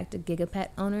in fact a Gigapet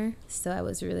owner, so I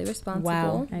was really responsible.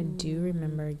 Wow. I do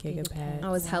remember Gigapet. I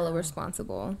was hella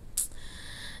responsible.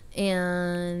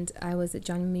 And I was at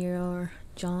John Muir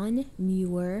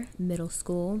Middle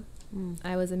School.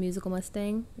 I was a musical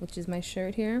Mustang, which is my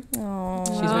shirt here. Oh,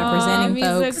 She's representing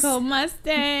folks. Musical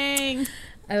Mustang.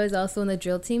 I was also in the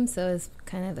drill team, so it was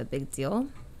kind of a big deal.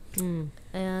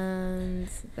 And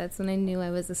that's when I knew I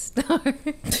was a star.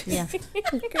 Yeah.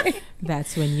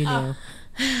 That's when you knew.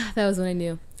 That was when I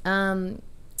knew.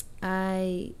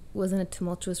 I was in a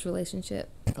tumultuous relationship.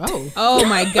 Oh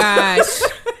my gosh.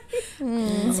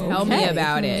 Tell me Okay.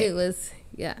 about it. It was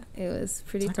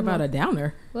pretty Talk about a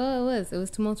downer. Well, it was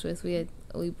tumultuous. We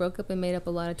broke up and made up a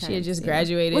lot of times. She had just you know.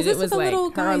 graduated. Was this with the like little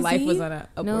her guy, life was Z? on a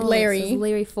no, upward- Larry. Larry. This was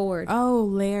Larry Ford. Oh,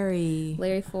 Larry.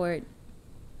 Larry Ford.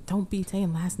 Don't be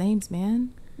saying last names,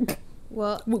 man.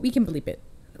 Well, we can bleep it.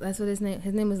 That's what his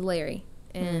name was Larry,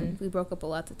 and we broke up a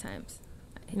lot of times.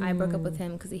 I broke up with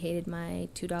him because he hated my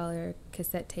 $2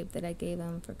 cassette tape that I gave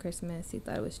him for Christmas. He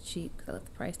thought it was cheap because I left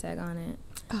the price tag on it.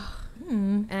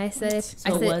 And I said,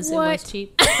 So it was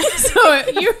cheap. That's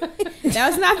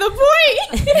not the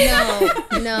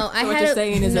point. No. I what had you're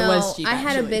saying is it was cheap, I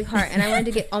had a actually. big heart, and I wanted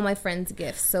to get all my friends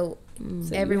gifts. So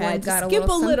everyone had to got skip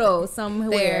a little somewhere.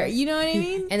 there. You know what I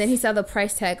mean? And then he saw the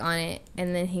price tag on it,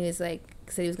 and then he was like,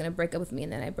 said he was going to break up with me,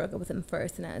 and then I broke up with him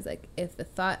first, and I was like, if the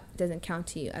thought doesn't count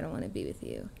to you, I don't want to be with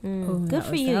you. Good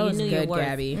for you. You knew your worth.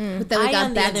 Gabby. But then we I, got on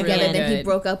the back other together, hand- then he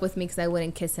broke up with me because I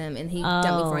wouldn't kiss him, and he dumped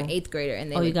me for an 8th grader,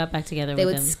 and you got back together they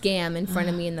with would him. scam in front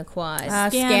of me in the quad.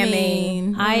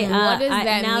 Scamming. What does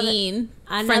that now mean?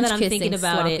 Now French that I'm thinking kissing,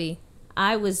 about sloppy. it,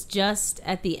 I was just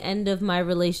at the end of my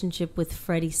relationship with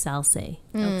Freddie Salce. Okay.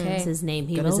 That's his name.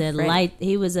 He Good was old a Freddie.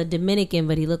 He was a Dominican,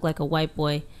 but he looked like a white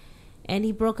boy. And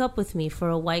he broke up with me for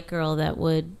a white girl that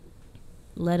would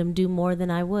let him do more than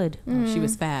I would. She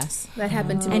was fast. That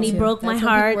happened to me And he too. broke my That's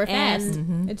when people heart. were fast.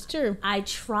 And It's true. I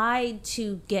tried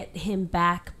to get him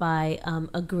back by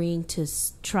agreeing to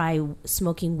try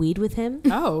smoking weed with him.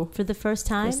 Oh, for the first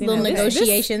time. Little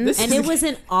negotiations. And it was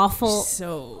an awful,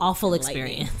 so awful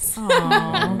experience.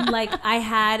 Like I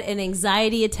had an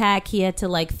anxiety attack. He had to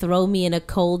like throw me in a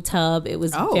cold tub. It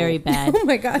was very bad. Oh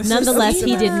my gosh. Nonetheless,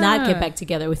 he did not get back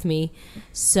together with me.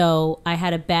 So I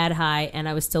had a bad high and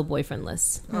I was still boyfriendless.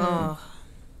 Oh.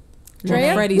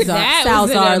 Drea? Freddie's That Sal's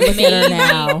was are an looking at her amazing-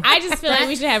 now. I just feel like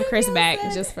we should have Chris back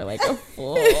just for like a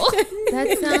full.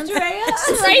 That sounds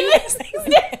This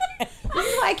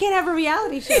is why I can't have a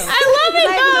reality show. I love it.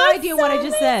 I have no idea what I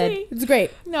just said. It's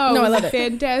great. No, I love it.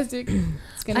 Fantastic.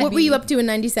 It's gonna What be, were you up to in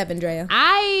 97, Drea?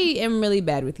 I am really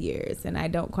bad with years, and I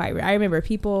don't quite. I remember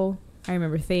people. I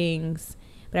remember things,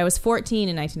 but I was 14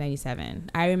 in 1997.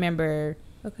 I remember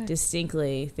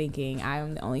distinctly thinking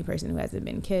I'm the only person who hasn't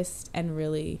been kissed, and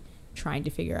really trying to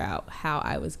figure out how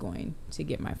I was going to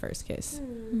get my first kiss.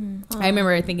 I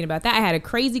remember thinking about that. I had a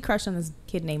crazy crush on this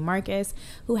kid named Marcus,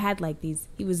 who had like these.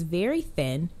 He was very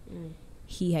thin.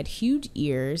 He had huge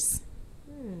ears.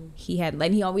 He had,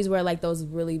 and he always wore like those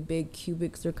really big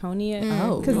cubic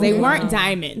zirconia. Because they weren't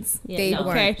diamonds. Yeah, They no.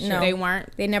 weren't. Okay, No. they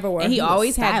weren't. They never were. And he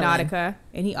always had styling. Nautica,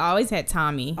 and he always had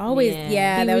Tommy. Always, Yeah.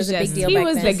 yeah, that was a big just- deal. He back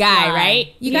was then. the guy, right?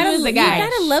 You He gotta, was the you guy.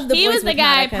 gotta love the He boys was the with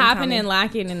guy Monica and popping Tommy. and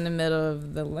locking in the middle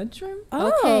of the lunchroom.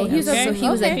 Oh, Okay, he was okay. a, So he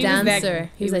was a okay. dancer.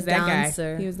 He was a that guy.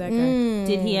 dancer. He was that guy.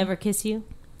 Did he ever kiss you?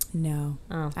 No.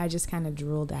 Oh. I just kind of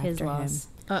drooled after His him. loss.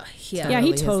 Yeah. Yeah, Totally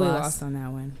he his totally loss. lost on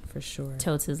that one for sure.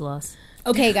 Totes his loss.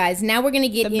 Okay, guys, now we're gonna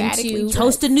get Thematically into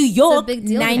Toast to New It's a York. big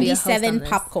deal to be a host on 97 this.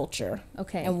 pop culture.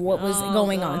 Okay. And what was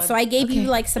going on. So I gave you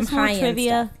like some There's more high end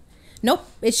trivia. stuff. Nope,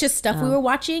 it's just stuff we were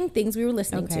watching, things we were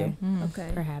listening Okay. Okay.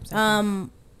 Perhaps.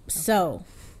 So,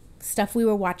 stuff we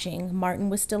were watching. Martin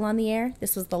was still on the air.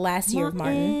 This was the last year of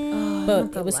Martin,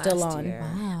 but it was still on.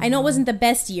 I know it wasn't the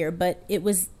best year, but it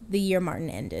was the year Martin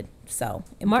ended. So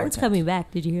Martin's important. coming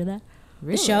back. Did you hear that?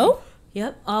 The show?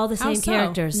 Yep. All the How same so?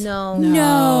 characters.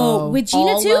 No, with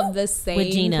Gina all too. of the same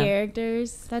With Gina.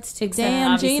 characters. That's too Except,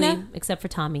 bad. obviously, Gina? except for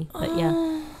Tommy. But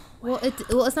yeah. Well, it's not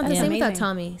the That's same without amazing.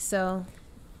 Tommy. So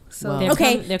They're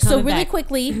Okay, they're so coming really back.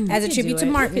 quickly, as a Could tribute do to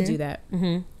it. Martin, Could do that.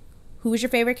 who was your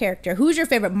favorite character? Who was your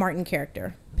favorite Martin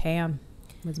character? Pam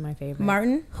was my favorite.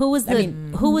 Martin? Who was the?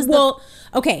 who was Well,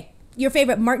 okay, your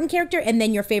favorite Martin character, and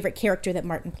then your favorite character that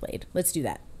Martin played. Let's do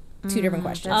that. Two different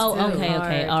questions. Oh, really okay,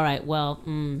 okay, hard. all right. Well,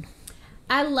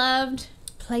 I loved.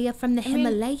 Player from the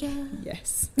Himalaya.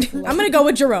 Yes. I'm gonna go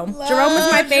with Jerome. Jerome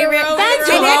was my favorite. That's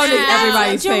Jerome is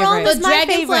everybody's Jerome favorite. is my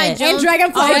favorite. And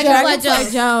Dragonfly Dragonfly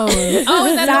Jones. Jones. Oh,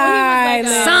 is that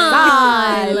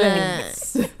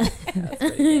Silence.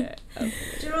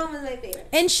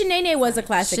 And Shanae was a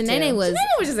classic. Shanae too. was. It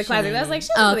was just a classic. That's like she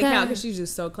doesn't really count because she's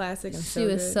just so classic and She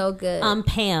was so good.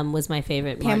 Pam was my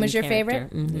favorite. Pam Martin was your character.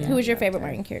 favorite. Who was your favorite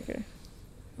Martin character?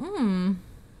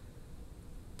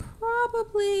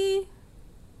 Probably.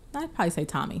 I'd probably say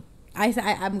Tommy.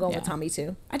 I'm going with Tommy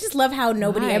too. I just love how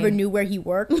nobody Why? ever knew where he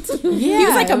worked. Yeah, he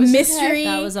was like a mystery,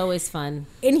 That was always fun.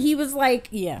 and he was like,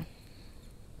 yeah.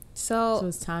 So So it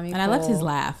was Tommy. And I loved his Cole,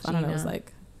 laugh. I don't know. It was Gina.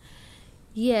 like,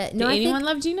 yeah, no, Did I anyone think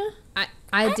love Gina?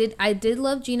 I did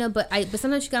love Gina, but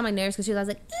sometimes she got on my nerves because she was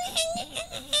like,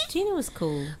 Gina was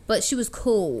cool. but she was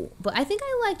cool. But I think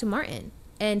I liked Martin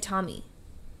and Tommy.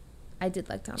 I did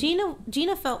like Tommy.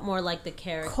 Gina felt more like the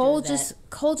character. Cole that-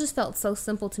 just felt so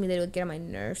simple to me that it would get on my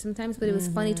nerves sometimes, but it was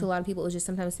funny to a lot of people. It was just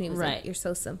sometimes to me it was Right. like, you're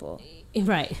so simple.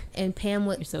 right. And Pam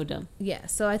You're was so dumb. yeah.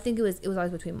 So I think it was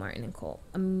always between Martin and Cole.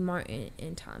 Martin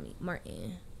and Tommy.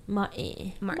 Martin.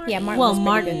 Martin. Yeah, Martin Well, was pretty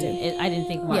Martin. good, too. I didn't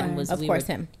think Martin Yeah, was. of we course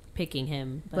were him. picking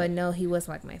him, But no, he was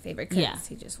like my favorite because Yeah.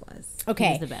 he just was. Okay,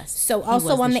 He was the best. So He also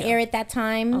was on the the show. air at that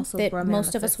time Also that brought me on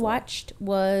most the of us fifth floor. watched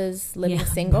was Living Yeah.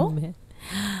 Single, which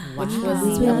was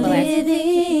the last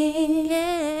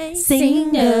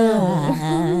single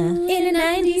in a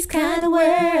 90s kind of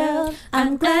world.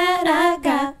 I'm glad I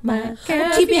got my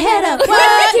girl. Keep your head up.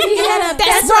 What? Keep your head up.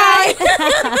 That's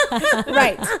right.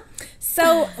 Right.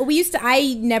 So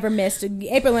I never missed,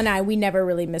 April and I, we never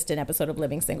really missed an episode of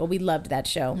Living Single. We loved that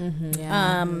show.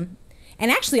 And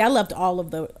actually I loved all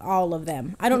of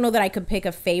them. I don't know that I could pick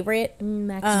a favorite.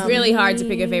 it's really hard to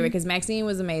pick a favorite because Maxine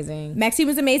was amazing. Maxine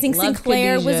was amazing. Loved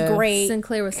Sinclair was Khadijah. great.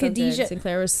 Sinclair was so Khadijah. good.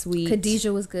 Sinclair was sweet.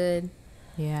 Khadijah was good.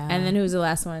 yeah. And then who was the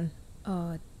last one?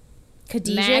 Oh,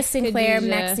 Khadijah, Max, Sinclair, Khadijah.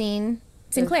 Maxine,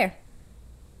 Sinclair.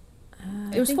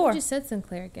 It was I think four. you just said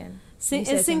Sinclair again.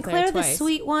 Is Sinclair the twice.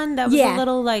 sweet one that was a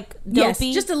little like dopey?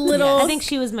 Yes, just a little. I think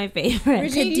she was my favorite.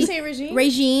 Regine, did you say Regine?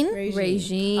 Regine.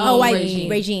 Oh,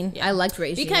 Regine. I liked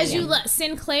Regine. Because you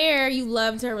Sinclair, you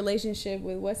loved her relationship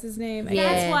with what's his name?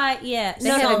 That's why. Yeah. They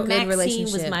had a good Maxine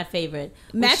relationship. was my favorite.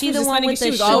 Max Was she was the just one funny with 'cause the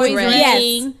she was always short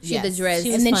dreading. She had the dreads.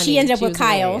 was And then funny. she ended up She with was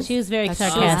Kyle. hilarious. She was very She was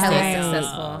sarcastic. hella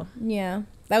successful. Yeah,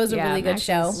 that was a really good Max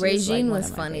show. was Regine like was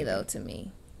one of my funny favorite. though to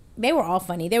me. They were all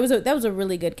funny. That was a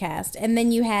really good cast. And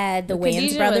then you had the Wayans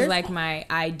Khadijah brothers. was like my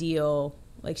ideal.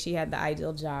 Like she had the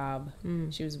ideal job.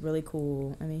 She was really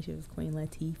cool. I mean, she was Queen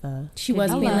Latifah. She was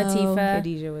Queen Latifah.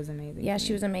 Khadijah was amazing. Yeah,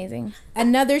 she was amazing.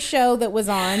 Another show that was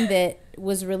on that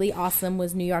was really awesome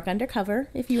was New York Undercover.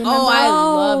 If you remember, I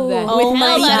love that. Oh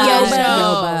my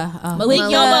Yoba. Malik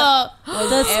Yoba.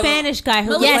 The Spanish guy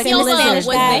who Yes, was and the like Spanish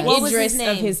guy. What was Idris his of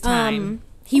name? his time.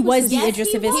 He was the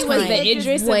Idris of his time. He was the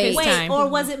Idris of his Wait, time. or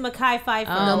was it Mackay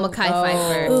Pfeiffer? No, Mackay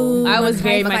Pfeiffer. Ooh, I was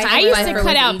very Mackay much. Pfeiffer. I used to Pfeiffer cut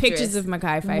was out Idris. pictures of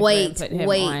Mackay Pfeiffer. Wait, and put him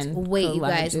wait, on you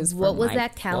guys. collages What for was my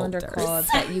that calendar folders. called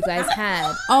that you guys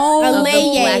had? Oh,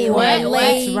 Aleye.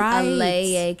 That's right.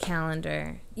 Aleye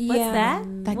calendar. What's that?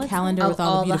 That What's calendar that? with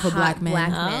all the beautiful hot black men.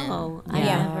 black men. Oh,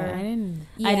 Yeah.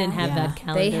 I didn't have Yeah. that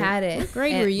calendar. They had it.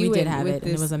 Gregory, you We did went have with it, and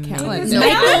it this was amazing. calendar.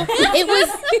 Michael, it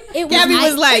was Gabby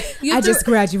was like, I just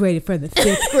graduated from the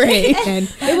 5th grade.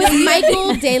 And it was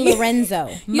Michael De Lorenzo.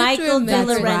 Michael De That's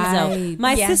Lorenzo. right.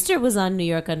 My Yeah. sister was on New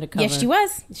York Undercover. Yes, she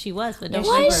was. She was, but don't Was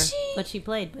remember. she? But she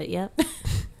played. But yep.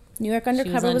 New York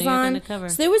Undercover on was New York on. Undercover.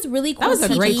 So there was really cool. That was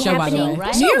a great TV show, by the happening. way.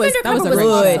 Right? New York that was Undercover a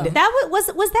was good. awesome. That was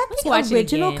that watch the it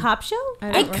original again. cop show?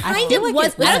 It kind feel of like was.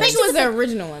 it's but I I don't think think it was the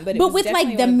original one, but it But was with like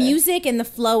definitely the one of music and the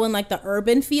flow and like the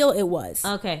urban feel, it was.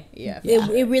 Okay. Yeah.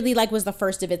 It really like was the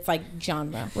first of its like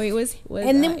genre. Wait, was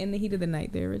And then- In the Heat of the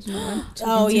Night the original one?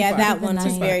 Oh Too yeah, far. that one was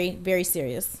Night. very very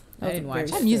serious. I didn't watch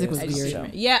it. That music was I just weird.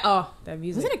 remember- Yeah. Oh, that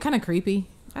music. Wasn't it kind of creepy?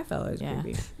 I felt it was Yeah.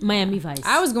 creepy. Miami Vice.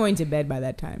 I was going to bed by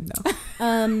that time though.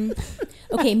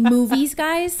 Okay, movies,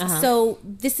 guys. Uh-huh. So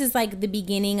this is like the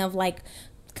beginning of like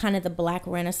kind of the black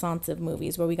renaissance of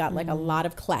movies where we got like a lot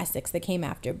of classics that came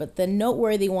after, but the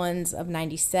noteworthy ones of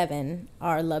 97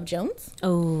 are Love Jones.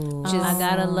 Oh, I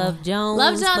gotta love Jones.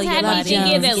 Love Jones for your had me body.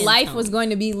 thinking Jones. that life was going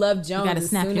to be Love Jones gotta as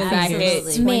snap soon your as I hit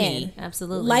fingers. 20. Man,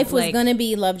 Absolutely. Life was Like, gonna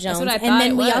be Love Jones, what I and thought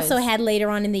then it we was. also had later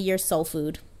on in the year Soul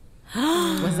Food.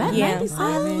 Was that Yeah. 97?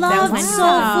 I That love was Soul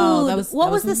 97. Food. That was- What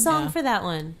that was was- the song yeah. for that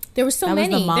one? There were so That was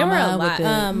many. the Mama There were a with lot.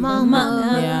 the-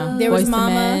 Mama. Yeah. There was Boyz II Mama.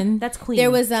 Men. That's Queen.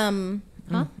 There was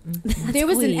there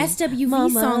was Queen. an SWV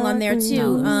Mama, song on there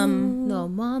too. No,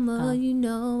 mama, you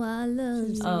know I love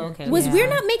you. Oh, okay. Was Yeah. We're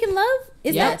Not Making Love?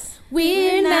 Is Yes. that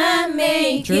We're Not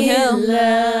Making Drew Hill.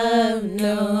 Love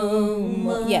no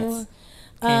more? Yes.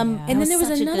 And then was there was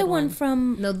such a another good one one.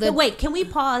 from No, But wait, can we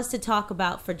pause to talk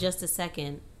about for just a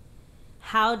second?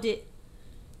 How did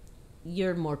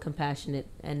you're more compassionate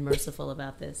and merciful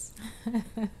about this?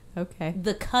 Okay.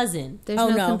 The cousin. There's Oh,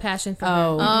 no no. compassion for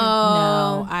Oh, her.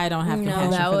 no. I don't have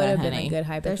compassion that for would that, have been honey. a good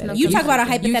hypothetical. You talk about a You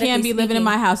hypothetical. can't be living in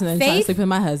my house and then try to Faith? sleep with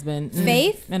my husband.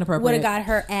 Faith Inappropriate. would have got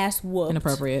her ass whooped.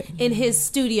 Inappropriate. In his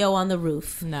studio on the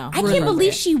roof. No. I can't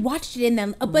believe she watched it in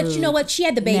them. But you know what? She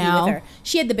had the baby Now- with her.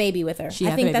 She had the baby with her. She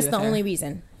I had think the that's baby the with her. only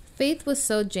reason. Faith was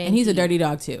so janky. And he's a dirty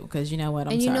dog too, because you know what?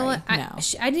 I'm And you sorry. know what? No.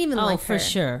 I didn't even Oh, like for her.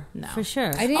 sure. No. For sure.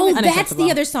 I didn't Oh, even. that's Unacceptable.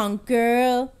 the other song,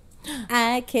 girl.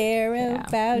 I care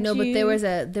about No, you. but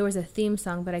there was a theme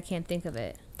song, but I can't think of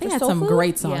it. They For had Soul some Food?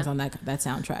 great songs Yeah. on that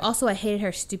soundtrack. Also, I hated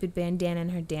her stupid bandana and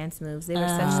her dance moves. They were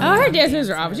such. Oh, her dance moves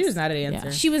were off. She was not a dancer.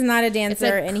 Yeah. She was not a It's dancer,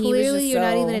 like and he was clearly just you're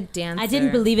not so- even a dancer. I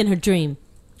didn't believe in her dream.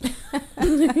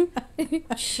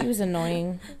 She was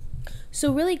annoying.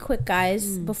 So really quick,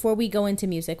 guys, before we go into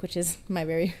music, which is my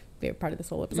very favorite part of this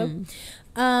whole episode,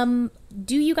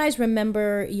 do you guys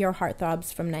remember your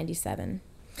heartthrobs from '97?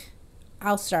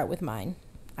 I'll start with mine.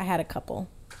 I had a couple.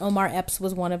 Omar Epps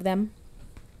was one of them.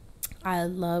 I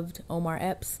loved Omar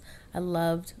Epps. I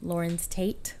loved Lawrence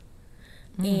Tate.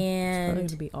 Probably And going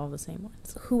to be all the same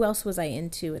ones. who else was I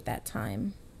into at that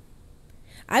time?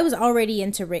 I was already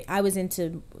into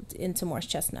Morris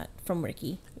Chestnut from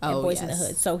Ricky and Oh, Boys in the yes.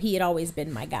 Hood, so he had always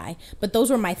been my guy. But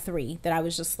those were my three that I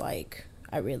was just like,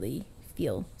 I really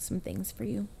feel some things for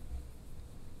you.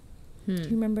 Do you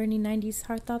remember any '90s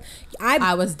heartthrob?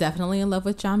 I was definitely in love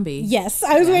with John B. Yes,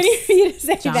 I was waiting for you to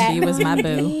say John that. B was my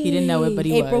boo. He didn't know it, but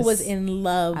he April was. was in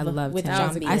love I loved with him.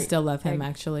 John B. I still love him,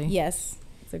 actually. Yes.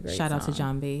 It's a great Shout out to song.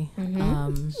 John B.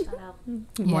 Shout out.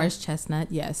 Morris Chestnut.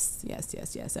 Yes.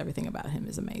 Everything about him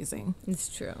is amazing. It's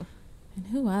true. And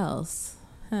who else?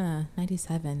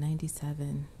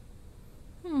 97.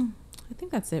 I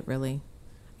think that's it, really.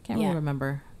 I can't Yeah. really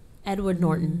remember. Edward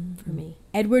Norton for me.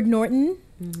 Edward Norton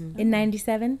in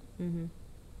 '97.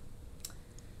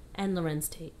 And Lorenz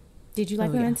Tate. Did you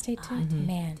like Oh, yeah. Lorenz Tate too? I did.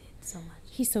 Man, So much.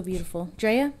 he's so beautiful.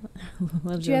 Drea,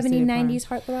 Love do you have any Joe State Farm.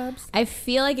 90s heartthrobs? I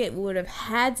feel like it would have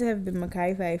had to have been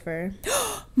Mekhi Phifer.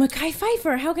 Mekhi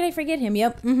Phifer. How could I forget him?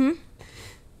 Yep. Mm-hmm.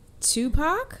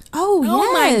 Tupac? Oh,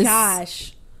 Oh my yes.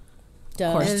 gosh.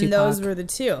 Duh. course, And Tupac. those were the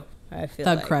two. I feel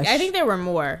Thug like. Crush. I think there were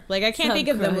more. Like I can't Thug think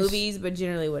of the Crush. movies, but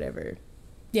generally whatever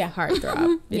Yeah.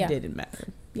 heartthrob, it Yeah. didn't matter.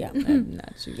 Yeah. I'm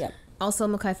not sure. Yep. Also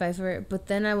Mekhi Phifer, but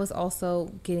then I was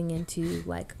also getting into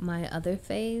like my other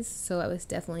phase, so I was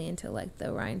definitely into like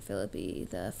the Ryan Phillippe,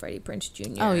 the Freddie Prinze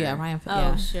Jr. Oh yeah, Ryan. Oh,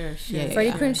 Yeah. sure. Yeah, Freddie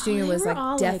yeah. Prinze Jr. they was were like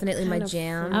all, like, definitely my kind of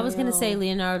jam. I was going to say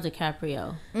Leonardo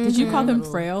DiCaprio. Did you call them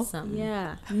Little frail? something.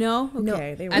 Yeah. No. No,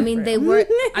 Okay. They were I mean they frail. were.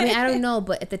 I mean I don't know,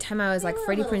 but at the time I was like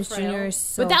Freddie Prinze Jr. is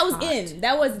so But that was hot. in.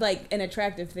 That was like an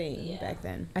attractive thing back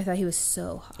then. I thought he was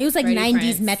so hot. It was like Freddie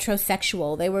 90s Prinze.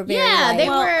 metrosexual. They were very Yeah, like, they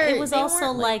Well, were. it was they also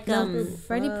weren't, like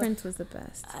Freddie Prinze was the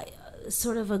best.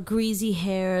 sort of a greasy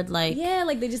haired, like Yeah,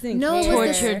 like they just didn't No, care. it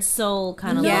was tortured soul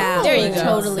kind of. Yeah, look. there you go.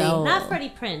 Totally. So- Not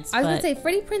Freddie Prinze. I was gonna but say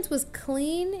Freddie Prinze was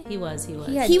clean. he was. He was.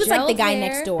 He had He was like the gelled guy hair.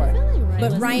 next door.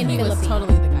 But Ryan He was Phillippe.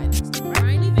 totally the guy next door.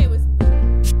 Ryan Levy was.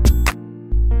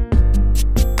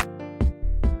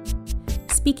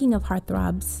 Speaking of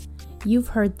heartthrobs, you've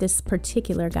heard this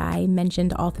particular guy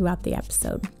mentioned all throughout the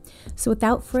episode. So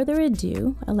without further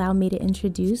ado, allow me to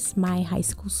introduce my high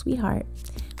school sweetheart.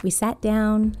 We sat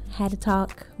down, had a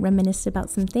talk, reminisced about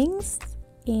some things,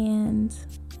 and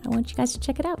I want you guys to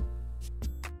check it out.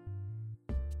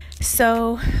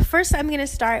 So first I'm going to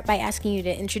start by asking you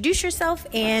to introduce yourself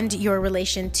and your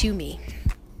relation to me.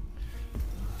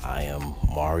 I am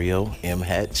Mario M.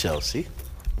 Hat Chelsea,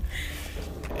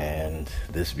 and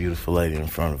this beautiful lady in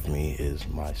front of me is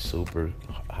my super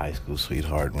high school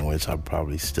sweetheart, in which I'm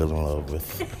probably still in love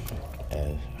with,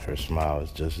 and her smile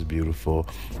is just as beautiful.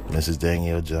 Mrs.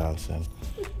 Danielle Johnson,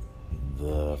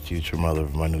 the future mother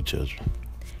of my new children.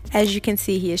 As you can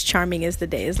see, he is charming as the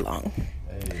day is long.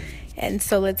 And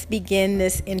so let's begin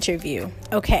this interview.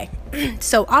 Okay,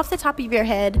 so off the top of your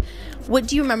head, what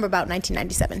do you remember about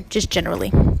 1997, just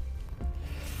generally?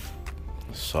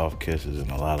 Soft kisses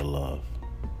and a lot of love.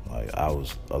 Like, I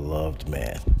was a loved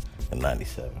man in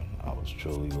 97. I was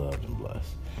truly loved and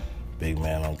blessed. Big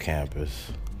man on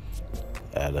campus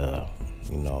at a,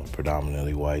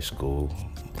 predominantly white school.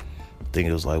 I think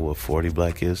it was like, 40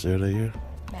 black kids there that year?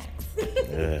 Max.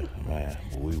 Yeah, man.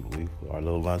 Our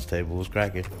little lunch table was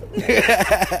cracking.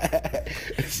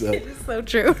 So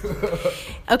true.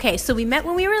 Okay, so we met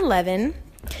when we were 11.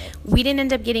 We didn't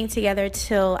end up getting together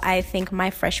till I think my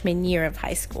freshman year of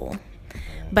high school.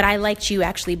 But I liked you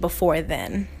actually before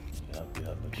then. Yeah,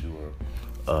 but you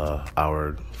were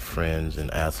our friends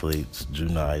and athletes,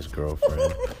 Junai's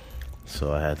girlfriend.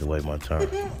 So I had to wait my turn.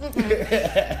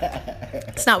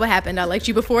 It's not what happened. I liked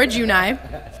you before Junai,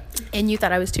 and you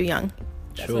thought I was too young.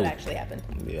 That's True. what actually happened.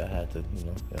 Yeah, I had to,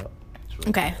 yeah. True.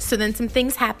 Okay, so then some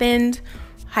things happened.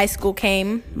 High school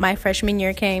came. My freshman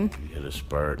year came. You hit a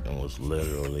spurt and was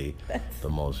literally the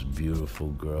most beautiful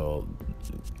girl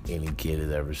any kid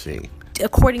has ever seen.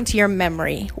 According to your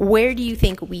memory, where do you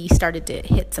think we started to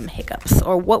hit some hiccups,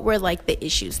 or what were like the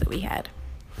issues that we had?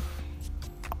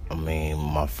 I mean,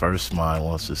 my first mind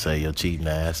wants to say your cheating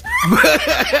ass.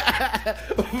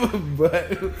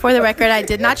 but For the record, I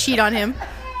did not cheat on him.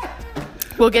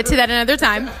 We'll get to that another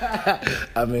time.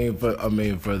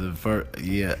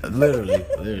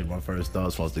 literally, my first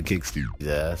thoughts was to kick Steve's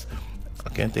ass. I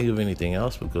can't think of anything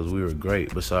else because we were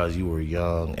great. Besides, you were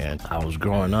young and I was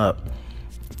growing up,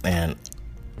 and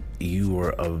you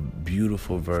were a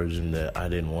beautiful version that I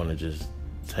didn't want to just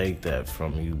take that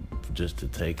from you just to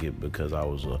take it, because I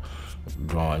was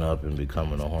growing up and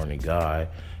becoming a horny guy,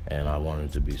 and I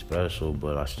wanted to be special,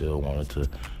 but I still wanted to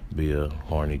be a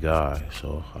horny guy.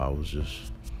 So I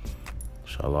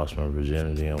lost my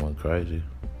virginity and went crazy.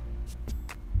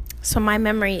 So my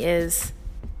memory is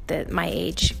that my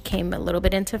age came a little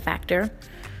bit into factor.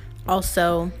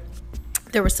 Also,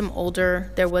 there was an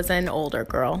older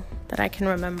girl that I can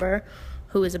remember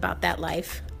who was about that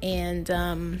life. And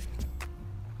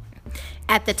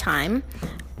at the time,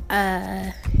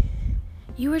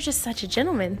 you were just such a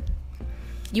gentleman.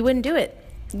 You wouldn't do it.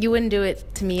 You wouldn't do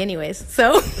it to me anyways.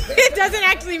 So it doesn't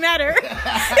actually matter.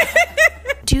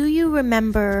 Do you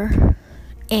remember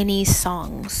any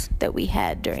songs that we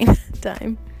had during that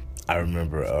time? I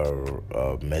remember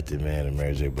Method Man and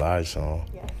Mary J. Blige song.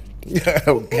 Yeah.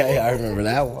 Okay, I remember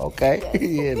that one. Okay.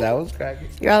 Yeah, that was cracking.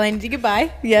 You're all I need to get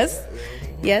by. Yes.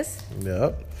 Yes.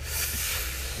 Yep.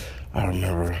 I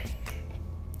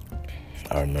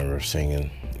remember singing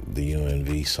the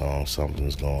UNV song,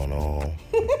 Something's Going On.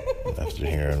 That's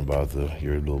after hearing about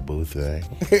your little boo thing.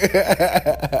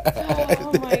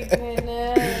 Oh my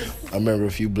goodness. I remember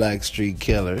a few Blackstreet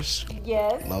Killers.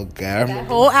 Yes. Okay, I remember. That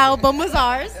whole album was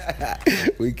ours.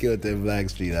 We killed that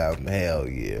Blackstreet album. Hell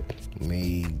yeah.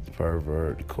 Me,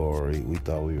 Pervert, Corey. We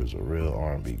thought we was a real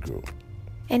R&B group.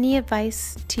 Any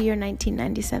advice to your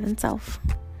 1997 self?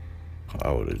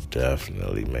 I would have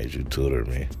definitely made you tutor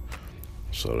me.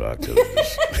 So that I could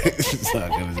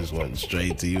have just went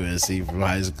straight to USC from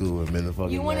high school and been the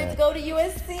fucking You wanted man. to go to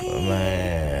USC?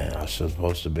 Man, I was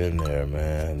supposed to have been there,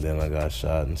 man. Then I got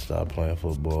shot and stopped playing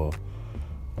football.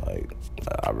 Like,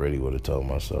 I really would have told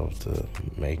myself to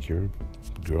make your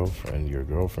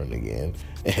girlfriend again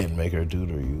and make her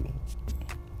tutor you.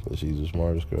 Because she's the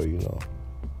smartest girl you know.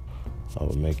 I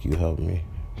would make you help me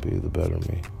be the better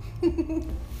me.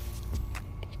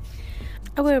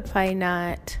 I would have probably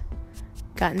not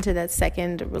gotten to that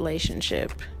second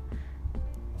relationship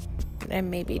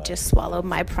and maybe just swallowed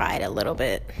my pride a little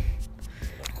bit.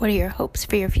 What are your hopes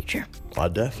for your future? I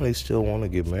definitely still want to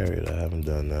get married. I haven't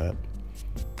done that.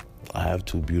 I have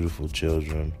 2 beautiful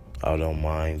children. I don't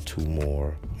mind 2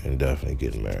 more and definitely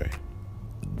getting married.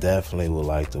 Definitely would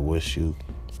like to wish you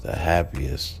the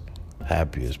happiest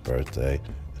birthday,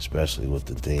 especially with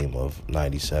the theme of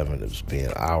 97 as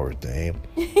being our theme.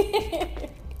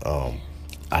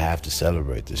 I have to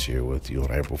celebrate this year with you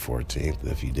on April 14th.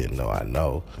 If you didn't know, I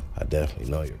know. I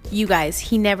definitely know You guys,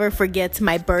 he never forgets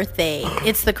my birthday.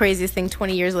 It's the craziest thing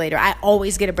 20 years later. I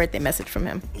always get a birthday message from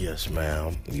him. Yes,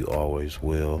 ma'am. You always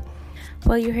will.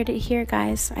 Well, you heard it here,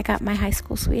 guys. I got my high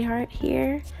school sweetheart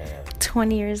here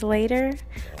 20 years later.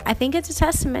 I think it's a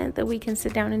testament that we can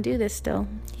sit down and do this still,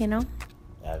 you know?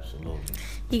 Absolutely.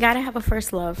 You gotta have a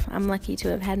first love. I'm lucky to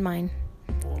have had mine.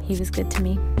 He was good to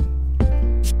me.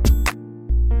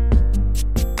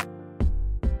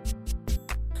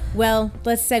 Well,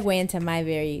 let's segue into my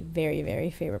very, very, very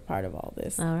favorite part of all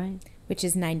this. All right. Which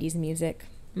is 90s music.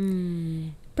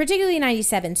 Particularly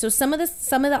 97. So some of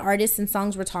the artists and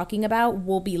songs we're talking about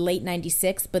will be late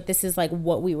 96, but this is like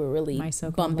what we were really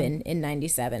bumping in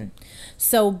 97.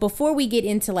 So before we get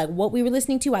into like what we were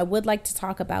listening to, I would like to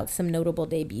talk about some notable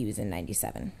debuts in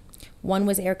 97. One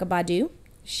was Erykah Badu.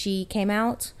 She came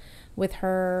out with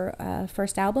her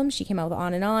first album. She came out with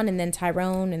On, and then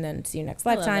Tyrone, and then See You Next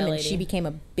Lifetime, and she became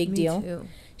a big deal. Too.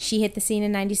 She hit the scene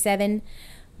in 97.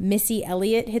 Missy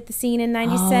Elliott hit the scene in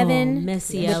 97. Oh,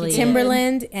 Missy with Elliott.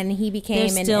 Timberland, and he became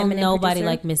There's an still Eminem nobody producer.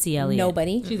 like Missy Elliott.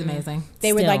 Nobody. She's amazing.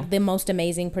 They were Still. like the most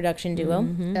amazing production duo.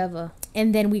 Ever.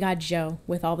 And then we got Joe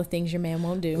with All the Things Your Man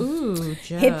Won't Do. Ooh,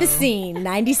 Joe. Hit the scene,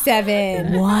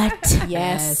 97. What?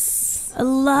 Yes. I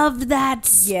loved that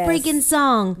Yes. freaking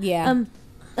song. Yeah.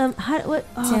 What?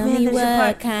 Oh, Tell man, me there's a what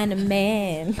part- kind of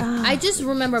man. I just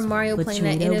remember Mario But playing you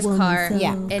that in know his woman car so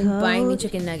and buying me cold.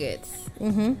 chicken nuggets.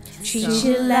 Treat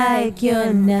you like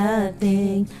you're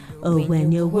nothing. Oh,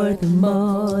 when you're worth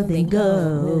more than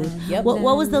gold. Yep. What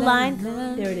was the line?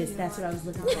 There it is. That's what I was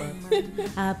looking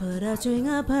for. I put a string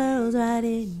of pearls right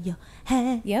in your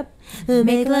hand. Yep.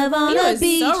 Make love on He the was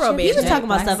beach. so romantic. He was talking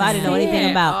about stuff I didn't know anything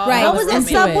Yeah. about. Right. What was that Into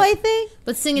it. subway thing?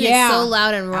 But singing Yeah. it so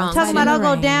loud and wrong. Talking about I'll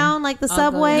go down like the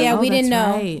subway. Yeah, we that's didn't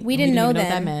know. right. We didn't know what that.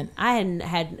 that meant. I hadn't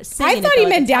had. I singing thought it he though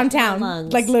meant at the top of my downtown,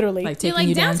 lungs. like literally. Like taking like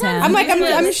you downtown? downtown. I'm like,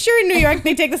 I'm sure in New York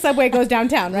they take the subway, it goes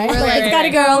downtown, right? Like, it's gotta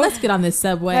go. Let's get on this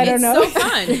subway. I don't know. So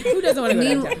fun. Who doesn't want to go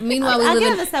downtown? Meanwhile, we I live get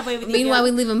in on the subway with you. Meanwhile,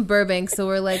 we live in Burbank, so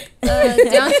we're like,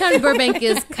 downtown Burbank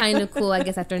is kind of cool, I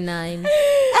guess, after 9.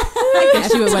 I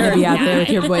guess you would want to be out there with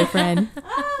your boyfriend.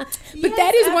 But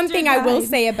that is one thing I will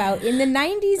say about in the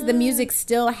 90s, the music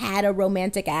still had a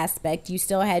romantic aspect. You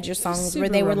still had your songs where Super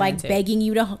they were romantic. like begging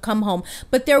you to come home.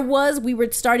 But we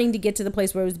were starting to get to the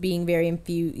place where it was being very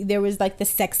infused. There was like the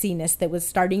sexiness that was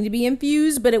starting to be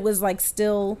infused, but it was like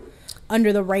still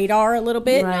under the radar a little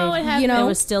bit. Right. You know, There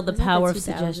was still the power of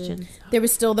suggestion. there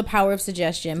was still the power of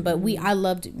suggestion. But we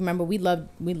loved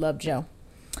Joe.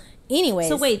 Anyways,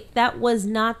 So wait, that was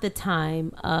not the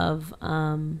time of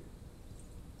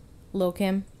Lil'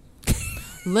 Kim.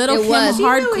 Little It Kim was.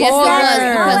 hardcore. Yes, it was, all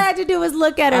because I had to do was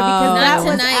look at her because that Not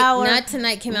was Tonight, our Not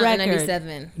Tonight came out record. in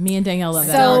 97. Me and Danielle love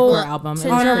that So, hardcore album. It was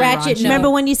on a pretty ratchet raunchy. note- Remember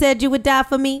when you said you would die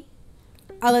for me?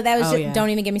 All of that was Oh, just, yeah. don't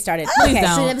even get me started. Please Okay.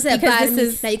 don't. She never said Because bye to this me.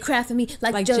 is- Now you cry for me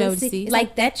like Josie.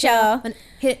 Like that, y'all.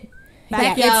 Hit Yeah,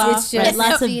 back, y'all. it's just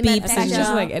lots of Back, beeps and y'all.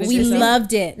 just like edit we yourself.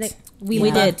 loved it. We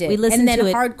We loved did. it. We listened and then to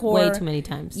it hardcore way too many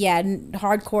times. Yeah,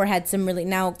 hardcore had some really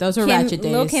Those were ratchet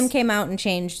Lil' days. Kim came out and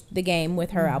changed the game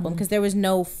with her album because there was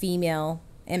no female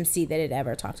MC that had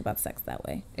ever talked about sex that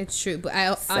way. It's true, but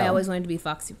I always wanted to be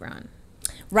Foxy Brown.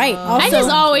 Right. I just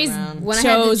always When I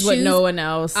had to chose what choose, no one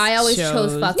else I always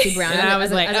chose Foxy Brown. And I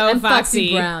was like, I'm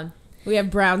Foxy. Brown. We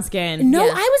have brown skin. No,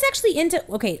 Yeah. I was actually into.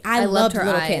 Okay, I loved her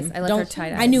Lil' eyes. Kim. I loved her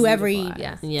tight eyes. I knew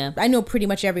Yeah. I know pretty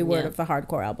much every word Yeah. of the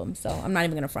hardcore album, so I'm not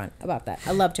even gonna front about that.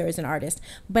 I loved her as an artist,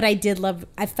 but I did love.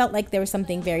 I felt like there was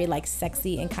something very like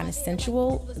sexy and kind of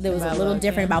sensual. There was a little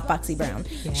different about Foxy Brown.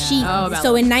 She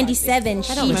so in '97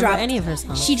 she dropped any of her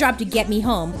songs. She dropped to Get Me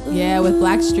Home. Yeah, with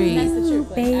Blackstreet. That's the truth.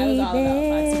 Like, I was all about Baby.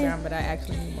 Foxy Brown, but I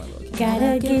actually knew more Lil' Kim.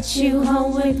 Gotta get you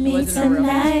home with me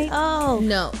tonight. Oh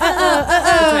No.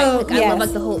 Oh. Like, I love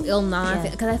like the whole Il Nana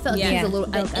thing because I felt like Yeah. she was a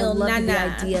little. I Il loved the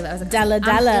Nana. idea of it. I was like, Dalla I'm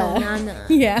Dalla. Il Nana.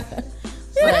 Yeah.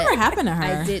 Whatever happened to her?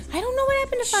 I did. I don't know what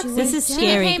happened to Foxy. This is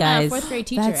scary, Became a guys. fourth grade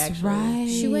teacher. That's actually, right.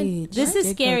 She went. This She is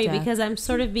did go scary deaf. because I'm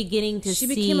sort of beginning to She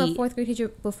see became a fourth grade teacher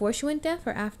before she went deaf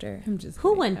or after? I'm just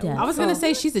who went deaf. I was gonna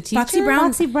say she's a teacher. Foxy Brown.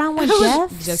 Foxy Brown went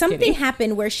deaf. Just Something kidding.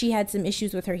 happened where she had some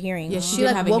issues with her hearing. Yeah, she She did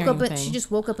like have a woke up. hearing And, thing. she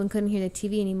just woke up and couldn't hear the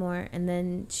TV anymore, and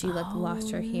then she like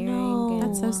lost her hearing. no. And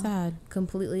That's so sad.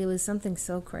 completely. It was something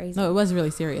so crazy. No, it was really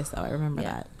serious though. I remember Yeah.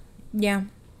 that. Yeah.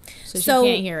 So she So-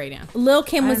 can't hear right now. Lil'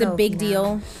 Kim I was a don't know big now.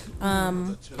 deal.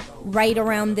 Right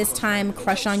around this time,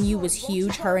 Crush on You was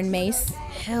huge. Her and Mace.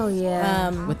 Hell yeah.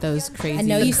 With those crazy. I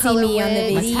know you see me on the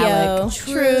color video. metallic.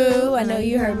 True. I know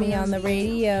you heard me on the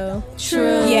radio.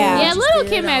 True. Yeah, Yeah. Little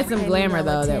Kim had some glamour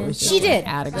though. That was just She did.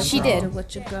 Out of She control. did.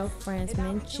 What your girlfriends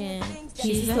mention.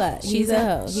 She's a slut. She's a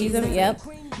hoe. She's a yep.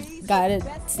 Got a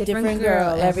different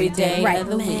girl every day. Right. of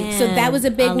the week. So that was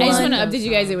a big I one. just want to update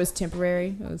you guys. It was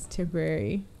temporary. It was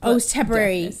temporary. Oh, it's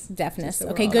temporary deafness.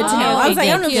 Okay, good to know. Oh, I was like,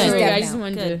 I don't know if yeah, she's I deaf just now.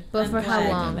 wanted Good. to. But for how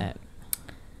long? That.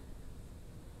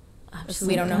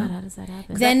 We don't know. How does that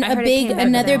happen? Then I heard it came back, but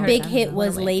another I heard big it hit on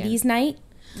was the Ladies' Night,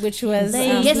 which was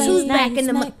Guess who's back in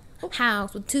the Night.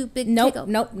 house with two big Nope, tickles?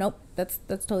 nope. That's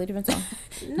totally different song.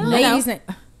 No, Ladies' Night.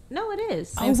 no, it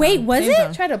is. Oh wait, was Same it?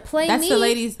 song. Try to play That's me. the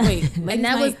ladies. Wait, ladies And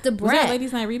that was night, the Was Brat. that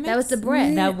Ladies Night remix? That was the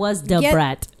Brat. That was the Get-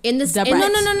 brat. In the The in,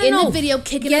 Brat. in the video,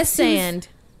 kicking the Guess who's- sand.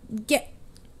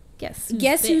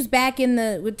 Guess who's back in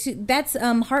the? That's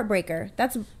Heartbreaker.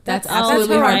 That's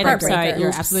absolutely her right. on I'm sorry. Heartbreaker. You're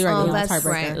absolutely right. Oh, It was that's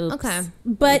Heartbreaker. right. Oops. Okay.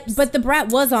 But the Brat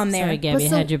was on there. Sorry, Gabby,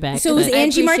 so- I had your back. So it was but- I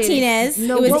Angie appreciate it. Martinez.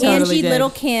 No, it was what- Angie, Totally did. Little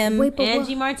Kim, Wait, but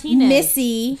Angie what- Martinez.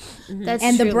 Missy, That's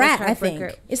and the true, it was Brat. I Heartbreaker.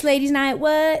 think it's Ladies' Night.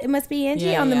 What? It must be Angie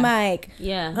Yeah, on the yeah. mic.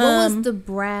 Yeah. What was the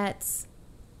Brat's?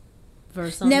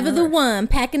 Verse on Never the verse. one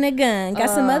packing a gun. Got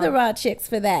some other raw chicks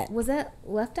for that. Was that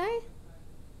Left Eye?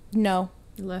 No.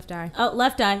 Left eye. Oh,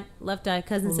 left eye. Left eye.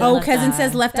 Cousin said Oh, left cousin eye.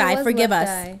 says left That eye. was Forgive Left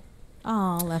us. Eye.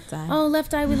 Oh, left eye. Oh,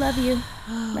 left eye. We love you.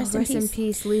 Rest, Rest in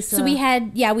peace, Lisa. So we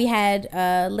had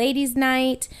Ladies'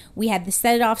 Night. We had the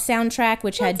Set It Off soundtrack,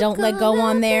 which had Don't Let Go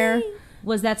on there.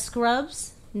 Was that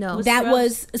Scrubs? no. That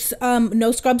Scrubs? was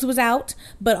no Scrubs was out,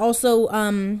 but also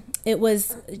it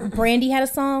was Brandy had a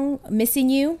song Missing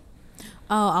You.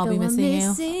 Oh, I'll be missing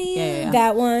you. Yeah.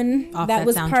 That one Off that that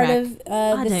was part soundtrack. of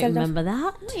I the don't Set It Off. remember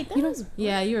that.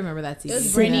 Yeah, you remember that season.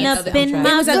 Sitting up in my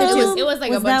It was other room. It was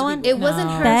like a Was bunch that of one? It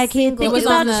wasn't her Back here single. thinking It was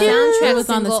about the you. soundtrack. It was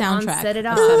on the single on soundtrack. Set It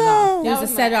of Off. Set It Off. It was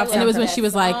a Set It Off And it was when soundtrack. she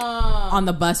was like on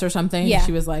the bus or something. Yeah.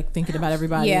 She was like thinking about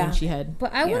everybody. Yeah. And she had.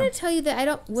 But I want to tell you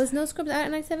that was No Scrubs out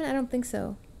at 97? I don't think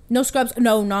so. No Scrubs.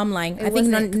 No, I'm lying. I think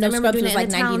wasn't, 'cause No I remember Scrubs doing was it like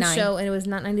in a talent 99. show, and it was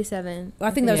not 97. Well,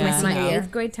 I think that was Yeah. my It was senior my year.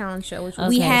 8th grade talent show, which was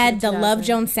We Okay. had the 2000. Love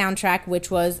Jones soundtrack, which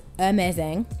was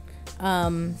amazing.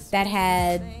 That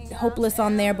had Hopeless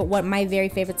on there, but what my very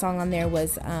favorite song on there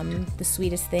was The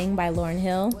Sweetest Thing by Lauryn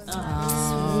Hill.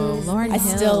 Oh, Lauryn I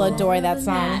Hill. still adore that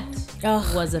song.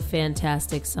 Ugh. Was a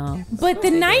fantastic song. But the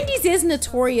 90s is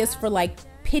notorious for like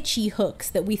pitchy hooks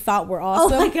that we thought were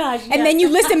awesome. Oh my gosh, And then you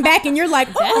listen back and you're like,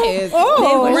 oh, is- oh,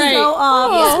 They were right. so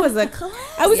off. This was a classic.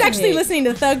 I was actually listening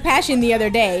to Thug Passion the other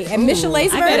day, and Misha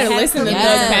Laisberg. I better listen to Thug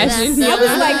Passion. I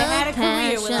was like, had a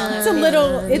career without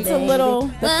it's a little.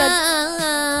 The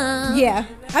Thug, yeah,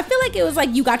 I feel like it was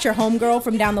like you got your homegirl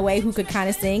from down the way who could kind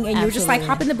of sing, and you were just like,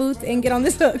 hop in the booth and get on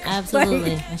this hook.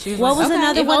 Absolutely. Like, And she was What like, was okay.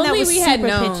 another If one that only was we had super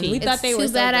known. pitchy? We thought It's they too were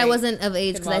so bad I great. wasn't of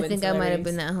age Could've because all I think been I might have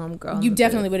celebrities. been that homegirl. you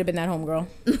definitely would have been that homegirl.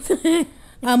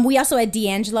 We also had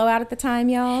D'Angelo out at the time,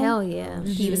 y'all. Hell yeah.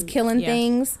 He was killing Yeah.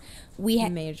 things. We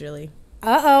had. Majorly.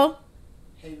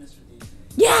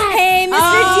 Yeah, hey, Mr.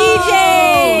 Oh,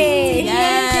 DJ.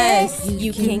 yes.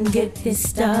 You can get this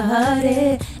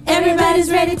started. Everybody's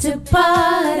ready to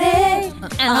party.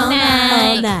 All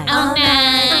night. All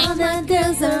All the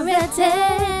girls are ready.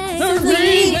 So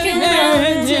we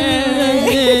can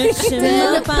to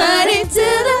the party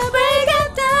till the break of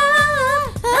dawn.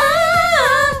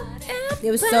 It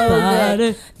was so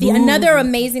good. Another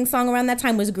amazing song around that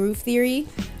time was Groove Theory.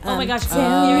 Oh my gosh,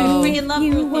 freaking love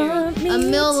Groove Theory.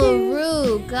 Emile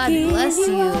LaRue, God bless you.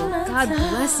 God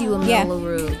bless you, Emile Yeah.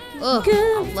 LaRue. Ugh,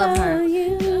 I love her.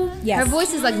 Yes. Her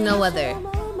voice is like no other.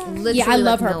 literally Yeah, I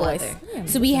love like her no voice. other.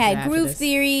 So we had after Groove this.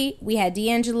 Theory, we had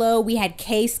D'Angelo, we had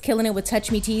Case killing it with Touch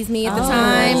Me, Tease Me at the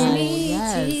time.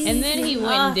 And then he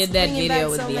went and did that video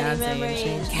with Beyonce and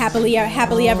shit.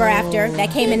 Happily Ever After.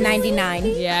 That came in 99.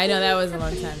 Yeah, I know that was a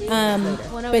long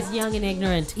time. When I was young and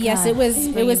ignorant. Yes, God, it was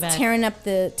bring back. tearing up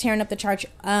the charts.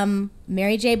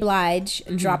 Mary J. Blige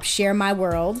dropped Share My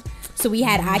World. So we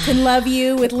had I Can Love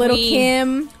You with Little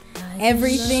Kim.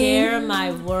 Everything. Share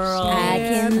my world. I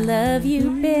can love you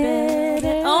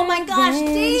better. Oh my gosh,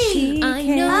 D. I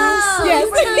know. Oh, Yes.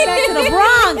 we're going back to the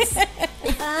Bronx.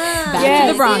 Back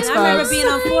to the Bronx, I remember folks. being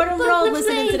on Fordham Road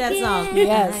listening to that song.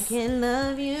 Yes. I can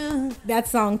love you. That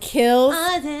song kills.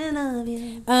 I can love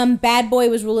you. Bad Boy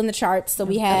was ruling the charts, so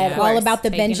we had Of All course, About the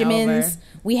taking Benjamins. over.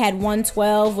 We had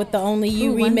 112 with the Only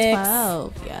You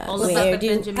remix. Yes. All About Where the do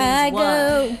Benjamins. I What?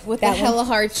 go? With The that hella one.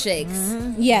 hard shakes.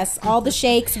 Yes, all the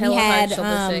shakes. We Hella hard had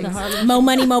shoulder shakes. Mo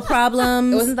Money, Mo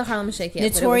Problems. It wasn't the Harlem Shake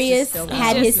yet. Notorious but it was just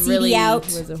had It his just CD really out,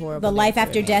 was a horrible the Life thing for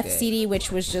After them. Death Good. CD,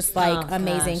 which was just like Oh,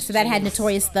 amazing. gosh, So that had jeez.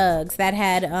 Notorious Thugs. That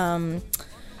had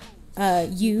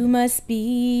You Must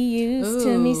Be Used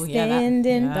to Me Ooh, yeah, that-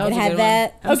 Standing. yeah, that was It a had good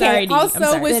that. one. I'm Okay. sorry, D. I'm Also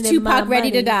sorry. was Spending my Tupac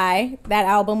Ready to money. Die. That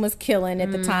album was killing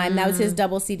at the time. That was his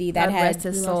double CD. That God had rest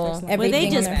his soul. everything. Were they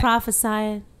in just there.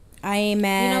 prophesying? I ain't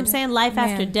mad. You know what I'm saying? Life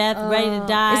after Man. death, ready to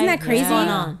die. Isn't that crazy? What's going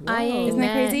on? I ain't Isn't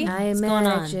that mad. crazy? I ain't What's mad going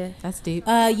at on? you. That's deep.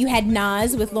 You had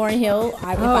Nas with Lauryn Hill. If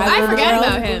I Were the forgot World.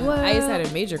 about him. I just had a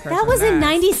major crush. That on was in Nas.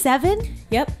 97?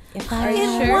 Yep. If I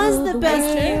It were was the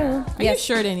best year. Are you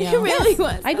sure, Danielle? really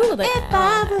was. I googled it. If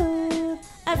I would,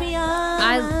 I'd be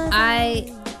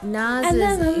on. Nas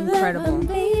is incredible.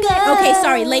 Okay,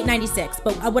 sorry, late '96.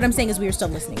 But what I'm saying is we were still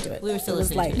listening to it. We were still It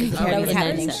was listening like, to it. that was Okay,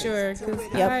 happening. that's Sure, because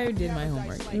Yep. I did my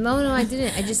homework. No, I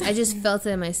didn't. I just felt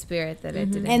it in my spirit that it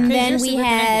didn't. And happen. then you're we super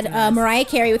had connected to Nas. Mariah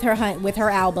Carey with her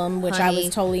album, which I Honey,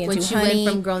 was totally into. when she Honey, went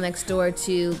from Girl Next Door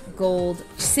to Gold.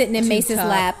 sitting in to Mace's Top.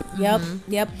 lap.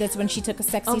 Yep. That's when she took a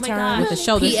sexy Oh my turn. gosh. With the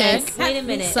shoulder PS. shake. Wait a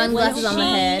minute. Sunglasses Was on the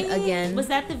she- head again. Was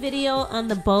that the video on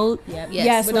the boat?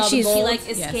 Yes, with when all the she's- gold. She like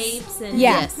escapes and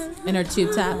Yeah. Yes. In her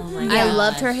tube top. I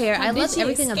loved her hair. I Did loved she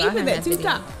everything escape about her in with that that tube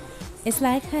video. top? It's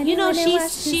like honey You know, when it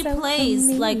washes she so plays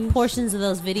clean. like portions of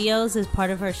those videos as part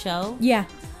of her show. Yeah.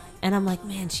 And I'm like,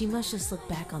 man, she must just look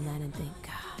back on that and think,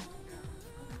 God,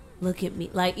 look at me.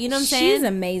 Like, you know what I'm saying? She's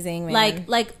amazing, man.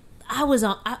 Like I was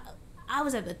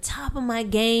at the top of my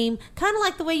game. Kind of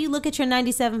like the way you look at your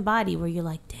 97 body where you're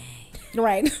like, dang.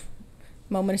 right.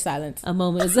 Moment of silence. A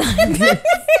moment of silence.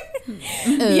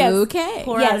 Yes. Okay.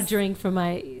 Pour out a drink for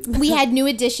my... We had New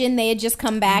Edition. They had just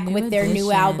come back with their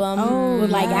new album,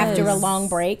 after a long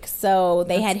break. So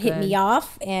they had Hit Me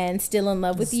Off and Still in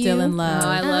Love with You. Still in love. Oh,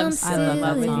 I love I Still love in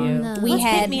that Love song. We What's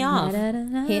had Hit Me Off?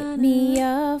 Hit Me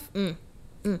Off.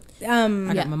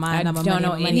 I got my mind on my don't money.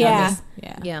 know on my any money. of this.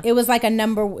 Yeah. Yeah. It was like it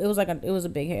was a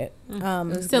big hit.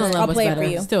 Still in love I'll was play better. it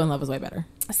for you. Still in love was way better.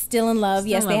 Still in Love.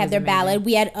 Yes, in they Love had is their amazing. ballad.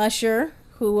 We had Usher,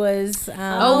 who was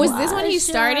Was this when he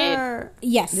started?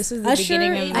 yes. This was the Usher,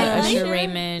 beginning of the Usher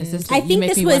Raymond. Is this I You think Make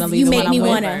this Me was Wanna Leave You the Make One Me I'm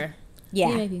With? Wanna. Yeah.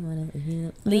 You make me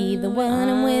wanna Leave the one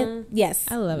I'm with. Yes.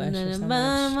 I love Usher so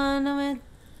much.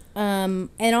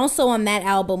 And also on that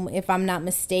album, if I'm not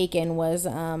mistaken, was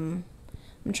I'm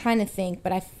trying to think,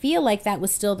 but I feel like that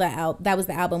was still that was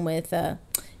the album with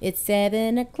it's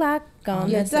 7 o'clock on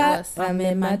Yes, the it dot. was. I'm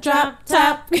in my drop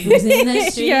top.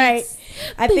 You're right.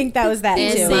 I think that was that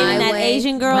And too. My Seeing that Way.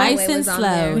 Asian girl. My Nice Way and was on slow.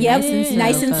 there. Yep,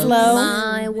 nice and folks. slow.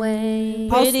 My Way.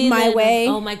 Also, My Little- Way.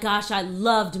 Oh my gosh, I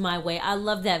loved My Way. I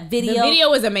loved that video. The video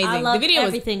was amazing. I The loved video was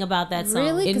everything about that song.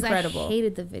 Really? Because I Incredible.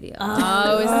 hated the video.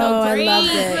 Oh, it's so I great. loved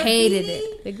it. Hated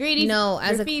it. The greedy. No,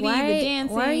 as a graffiti, why, the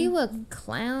dancing. why are you a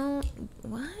clown?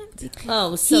 What?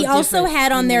 Oh, so He also different.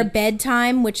 had on their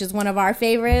Bedtime, which is one of our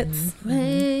favorites.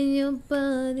 When your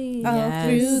body. All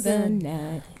through the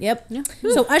night. Yep.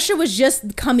 So Usher was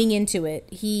just coming into it.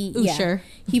 He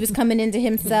was coming into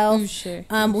himself.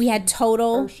 We had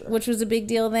Total, which was a big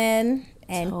deal then,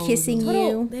 and Kissing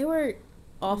You. They were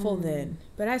awful then,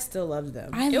 but I still loved them.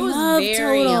 I it was love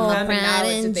very Total. common Pride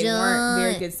knowledge that and they weren't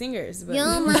very joy. good singers. But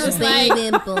You're my just like,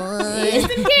 baby boy. just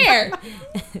didn't care.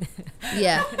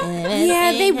 Yeah.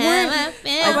 Yeah, they weren't.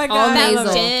 Oh my All god,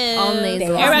 nasal. All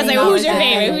nasal. Everybody's like, "Who's your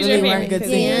favorite? Who's your Really weren't favorite?" good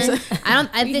Yeah. singers.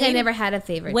 I think I never had a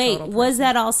favorite. Wait, Total was person.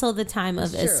 that also the time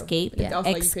of true. Escape? Yeah. Also,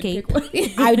 you could Escape.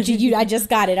 pick one. I just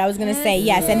got it. I was gonna say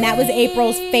yes, and that was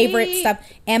April's favorite stuff.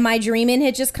 Am I Dreaming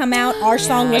had just come out. Our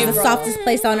song was The Softest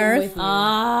Place on Earth.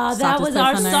 Ah, that Softest was Place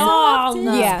our on Earth.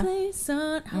 song. Yeah. Yes,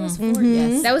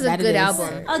 That was a it good is.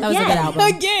 album. That was a good album.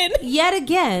 Again. Yet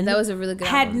again, That was a really good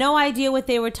had album. no idea what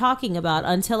they were talking about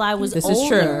until I was This older. is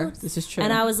true. This is true.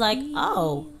 And I was like,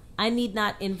 oh, I need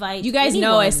not invite. You guys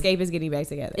know anyone Escape is getting back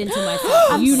together into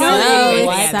my. You know so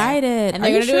they're excited. and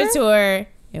they're gonna do a tour,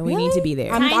 and we need to be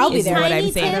there. I'll be there. What I'm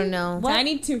saying. I don't know. What?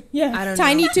 Tiny 2. Yeah. I don't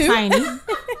Tiny know. 2. Tiny.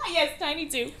 Yes, Tiny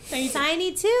 2.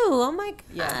 Tiny 2. Oh my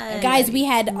god. Guys, we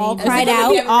had All Is it Cried gonna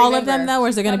Out. be all of them though, or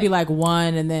is it going to be like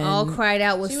one and then All Cried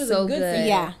Out was so good.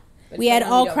 Yeah. We had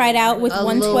All Cried Out with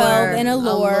 112 and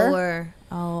Allure.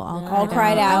 All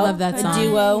Cried Out. I love that song. A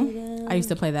duo. I used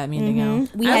to play that mean to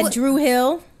go. We had Drew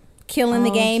Hill killing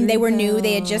the game. They were new.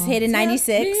 They had just hit in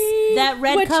 96. That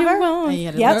red cover. And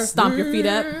you had to stomp your feet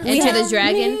up. Enter the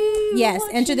Dragon. Yes,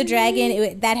 Enter the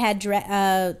Dragon. That had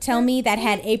Tell Me. That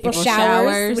had April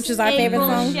Showers, which is our favorite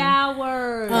song.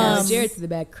 Showers. Jared's in the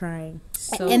back crying.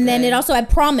 And then it also had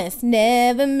Promise.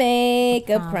 Never make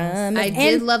a promise. I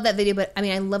did love that video, but I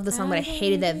mean, I love the song, but I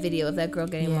hated that video of that girl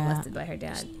getting molested by her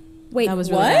dad. Wait, that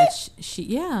was what? really bad.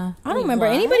 Yeah. I don't remember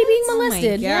anybody being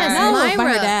molested. Yes, No, Myra. by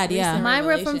her dad, yeah.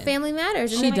 Myra from Family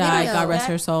Matters. She died. God rest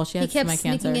her soul. She had He kept stomach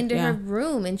sneaking cancer. into Yeah. her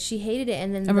room, and she hated it.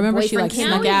 And then I remember she like came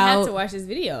snuck We have out. to watch this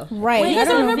video. Right. Wait, I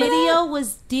don't the remember video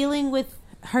was dealing with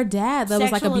her dad that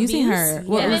was like sexual abusing abuse? her. Yeah.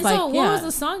 Well, it And was then like, so what yeah. was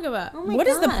the song about? Oh my What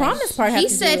does the gosh. promise part have He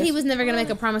to said do he with? was never gonna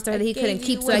make a promise to her that he couldn't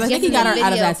keep. So I I think guess he in got the her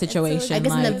out of video- that situation. I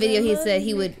guess in the like- video he said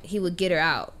he would get her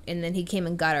out, and then he came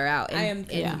and got her out. And,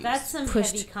 That's some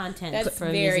pushed. heavy content That's for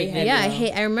a very music heavy. video.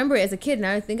 Yeah, I remember it as a kid, and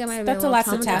I think I might have been That's a a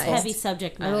little lot to traumatized. tackle. Heavy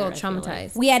subject matter. A little I feel like.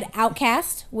 traumatized. We had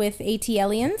Outkast with AT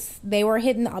Aliens. They were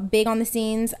hitting big on the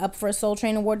scenes, up for a Soul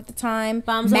Train award at the time.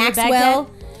 Bombs over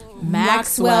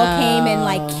Maxwell came and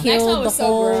like Maxwell killed the was so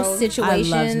whole gross.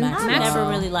 situation. I loved Maxwell. I never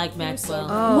really liked Maxwell.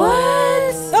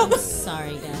 What?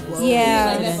 Sorry, guys.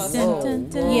 Yeah.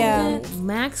 Yeah.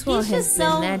 Maxwell He's has just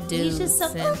been so- that dude he's just so-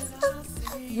 since.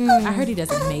 I heard he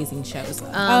does amazing shows.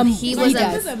 Though. He was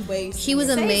does. he was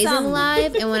amazing something.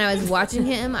 live, and when I was watching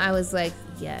him, I was like,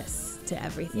 yes to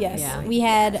everything. Yes. Yeah. We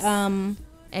had And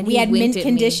we he had winked Mint at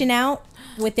Condition out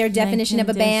with their definition of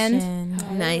a band.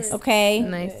 me. Nice. Okay.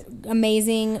 Nice.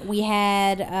 Amazing. We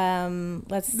had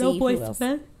let's see who else.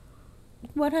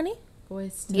 What, honey?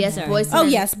 Yes, Boys to Oh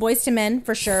Men. yes, Boys to Men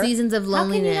for sure. Seasons of How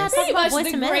can you Loneliness. not talk about Boyz the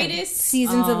II Men? greatest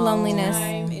Seasons of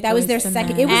Loneliness. That was their Boyz II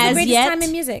second. Men. It was As the greatest yet, time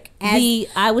in music.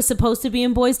 I was supposed to be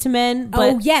in Boyz II Men,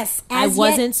 but Oh yes, I as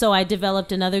wasn't, Yet, so I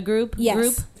developed another group.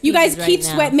 yes. You guys, Right Keith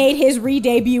now. Sweat made his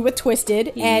re-debut with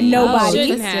Twisted, and nobody.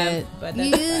 Shouldn't have, but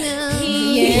You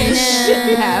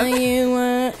that's know. You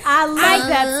want- I like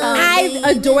that song.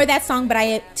 I adore that song, but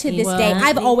to this day, want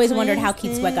I've me always wondered how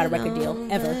Keith Sweat got a record deal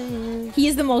ever. He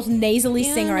is the most nasally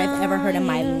singer I've ever heard in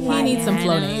my life. He needs some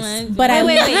Flonase. But I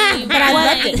Wait. but I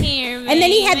loved it. And then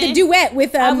he had the duet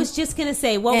with I was just gonna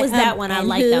say, what was that one? I and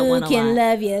like that one a Who can lot.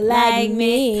 love you like Like me?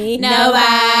 me.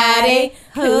 Nobody.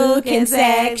 Who can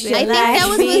sex you I think like that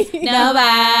was me? with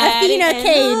Nobody. Athena And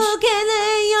Cage. Who can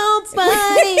lay your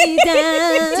body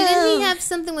down? Didn't he have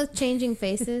something with Changing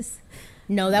Faces?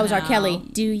 No, that was R. Kelly.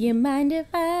 Do you mind if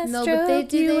I No, stroke but they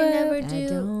do. you They up? never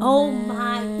do. Oh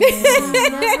my!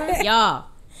 y'all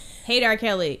hate R.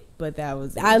 Kelly, but that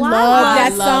was I love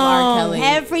that I love song. R. Kelly.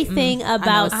 Everything I know,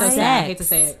 about it's so sex. sad. I hate to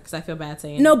say it because I feel bad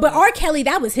saying No, it. but R. Kelly,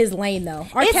 that was his lane though.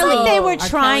 R. It's Kelly. like they were R.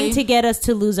 trying Kelly. to get us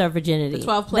to lose our virginity. The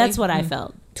 12 play. That's what I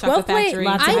felt. 12 Chocolate play. Factory.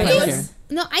 Lots of I pleasure. think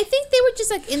no. I think they were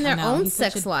just like in their I know, own he's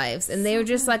such sex a- lives, and they were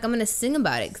just like, "I'm going to sing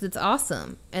about it because it's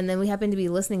awesome." And then we happened to be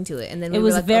listening to it, and then we It were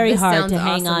was like, very oh, this hard sounds to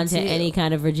hang awesome on to too. any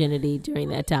kind of virginity during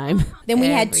that time. Then we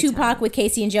had Every Tupac with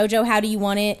Casey and JoJo. How Do You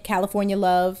Want It? California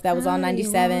Love. That was on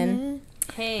 97.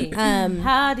 Hey, Um,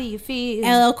 how do you feel?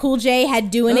 LL Cool J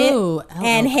had Doing Ooh, It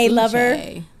and Hey Cool Lover.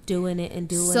 J. Doing it and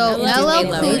doing So it. LL Love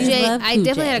Cool Cool J, Love I Cool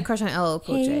definitely J. had a crush on LL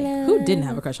Cool J. Who didn't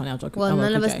have a crush on LL Cool Well,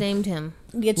 none of us J? named him.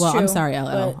 It's Well, true. I'm sorry,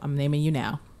 LL. but- I'm naming you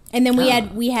now. And then we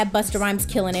had Busta Rhymes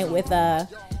killing it with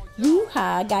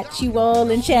Woo-ha, got you all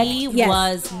in check. He Yes.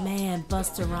 was, man,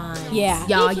 Busta Rhymes. Yeah.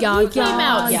 Y'all, came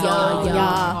out y'all, so y'all.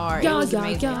 hard. Y'all, It was y'all,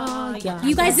 amazing. y'all.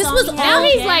 You guys, this was Now all.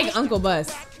 he's like Uncle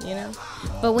Bus, you know.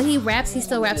 But when he raps, he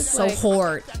still raps so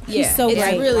hard. He's so it's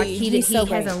great. really Like he so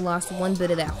great. hasn't lost one bit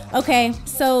of that. Okay,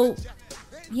 so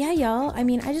yeah, y'all. I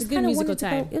mean, I just good kind of musical wanted to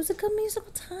time. go. It was a good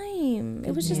musical time.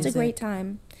 It was just a great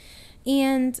time.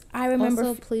 And I remember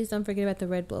Also, please don't forget about the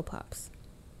Red Blow Pops.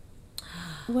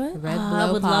 what? Red I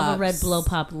Blow would love a Pops. red blow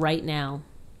pop right now.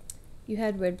 You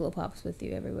had Red Blow Pops with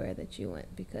you everywhere that you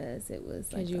went because it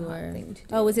was like you the hot were- thing to do.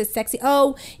 Oh, was it sexy?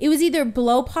 Oh, it was either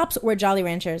Blow Pops or Jolly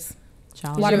Ranchers.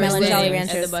 Watermelon You were Jolly sitting at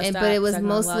the Ranchers. bus And, stop, but it was sucking on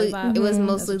mostly lollipop. it was That's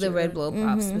mostly what the you Red were. Blow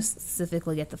Pops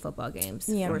specifically at the football games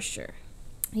Yeah. for sure.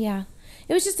 Yeah,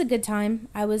 it was just a good time.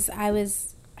 I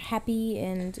happy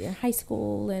and in high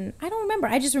school, and I don't remember.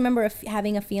 I just remember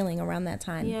having a feeling around that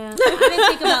time. Yeah, I didn't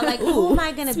think about like who am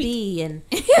I gonna be and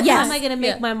how am I gonna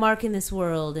make my mark in this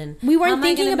world, and we weren't how am I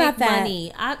thinking gonna about make that.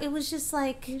 money. It was just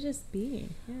like you're just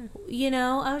being, you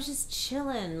know. I was just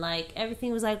chilling. Like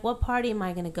everything was like, what party am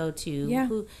I gonna go to? Yeah.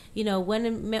 Who, you know, when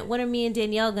are me and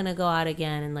Danielle gonna go out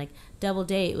again and like double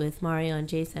date with Mario and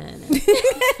Jason? And,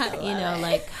 you know,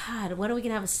 like God, when are we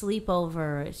gonna have a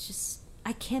sleepover? It's just.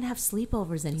 I can't have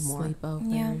sleepovers anymore.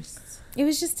 Yeah. It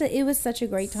was just it was such a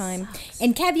great time.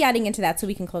 And caveating into that so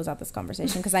we can close out this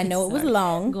conversation because I know it was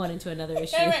long. I'm going into another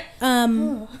issue.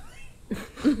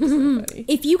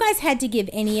 If you guys had to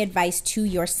give any advice to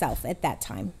yourself at that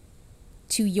time,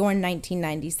 to your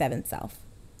 1997 self,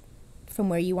 from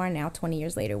where you are now 20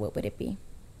 years later, what would it be?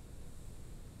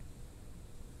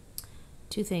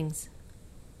 2 things.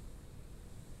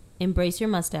 Embrace your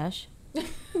mustache.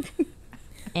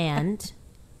 And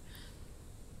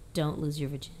don't lose your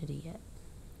virginity yet.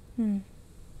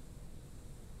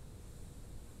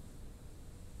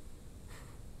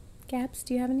 Gabs,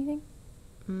 do you have anything?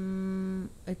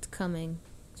 It's coming.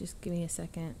 Just give me a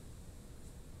second.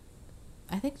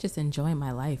 I think just enjoying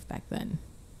my life back then.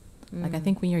 Like, I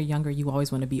think when you're younger, you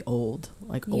always want to be old,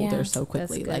 like older so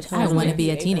quickly. Like, I want to be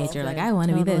a teenager. Like, I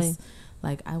want to be this.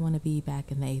 Like, I want to be back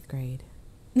in the 8th grade.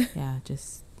 Yeah,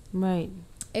 just right.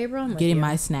 April, getting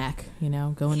my snack, you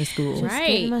know, going to school. Just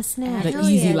getting my snack. The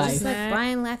easy life. Just like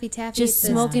buying Laffy Taffy. Just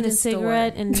smoking a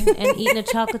cigarette and eating a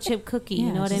chocolate chip cookie. Yeah,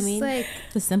 you know what I mean? Like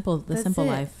the simple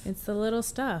life. It's the little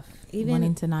stuff. Even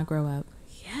wanting to not grow up.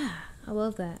 Yeah, I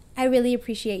love that. I really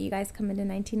appreciate you guys coming to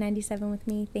 1997 with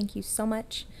me. Thank you so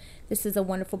much. This is a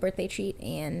wonderful birthday treat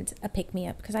and a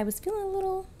pick-me-up because I was feeling a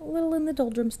little in the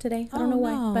doldrums today. I don't know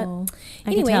why, but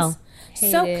anyways.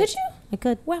 So could you? I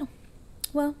could. Wow.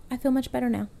 Well, I feel much better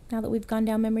now that we've gone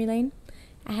down memory lane.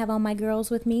 I have all my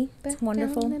girls with me. It's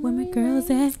wonderful. Where my girls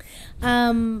at?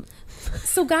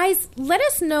 So, guys, let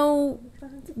us know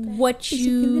what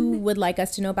you would like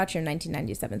us to know about your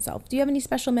 1997 self. Do you have any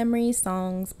special memories,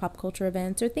 songs, pop culture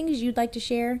events, or things you'd like to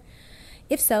share?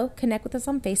 If so, connect with us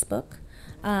on Facebook.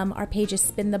 Our page is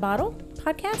Spin the Bottle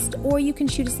Podcast, or you can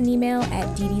shoot us an email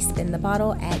at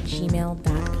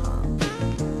ddspinthebottle@gmail.com.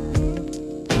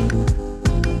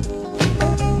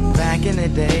 Back in the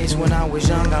days when I was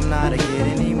young, I'm not a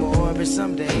kid anymore. But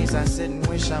some days I sit and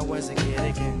wish I was a kid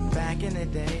again. Back in the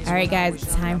days. All right, guys,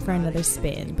 it's time for another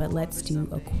spin, but let's do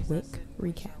a quick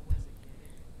recap.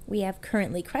 We have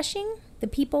currently crushing, the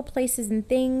people, places, and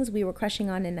things we were crushing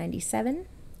on in 97.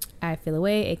 I Feel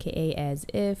Away, aka As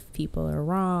If People Are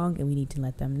Wrong and we need to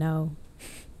let them know.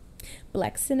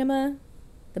 Black cinema,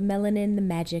 the melanin, the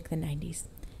magic, the 90s.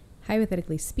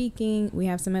 Hypothetically speaking, we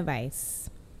have some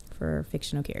advice for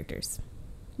fictional characters,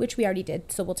 which we already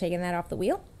did, so we'll take that off the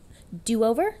wheel.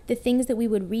 Do-over, the things that we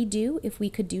would redo if we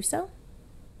could do so.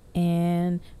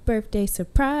 And birthday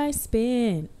surprise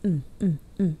spin.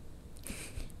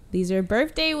 These are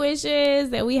birthday wishes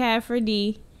that we have for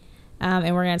D.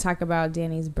 And we're going to talk about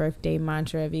Danny's birthday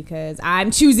mantra because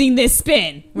I'm choosing this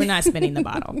spin. We're not spinning the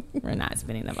bottle. We're not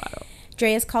spinning the bottle.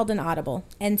 Drea's called an audible.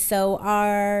 And so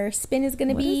our spin is going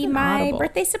to be my audible?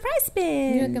 Birthday surprise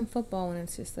spin. You're like in football when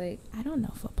it's just like... I don't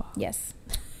know football. Yes.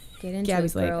 Get into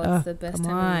Gabby's it, girl. like, It's the best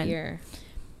time of the year.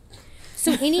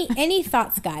 So any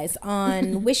thoughts, guys,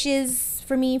 on wishes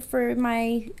for me for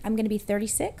my... I'm going to be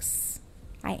 36.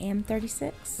 I am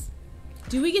 36.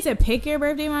 Do we get to pick your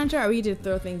birthday mantra or we get to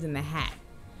throw things in the hat?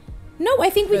 No, I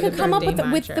think we For the could come up with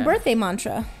birthday the birthday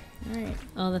mantra. All right.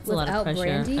 Oh, that's a lot of pressure.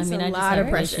 Brandy's I mean, a I lot just have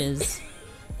of pressure. wishes.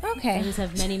 Okay. I just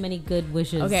have many, many good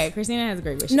wishes. Okay, Christina has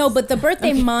great wishes. No, but the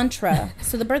birthday mantra.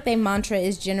 So the birthday mantra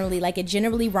is generally like it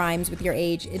generally rhymes with your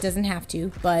age. It doesn't have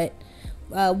to, but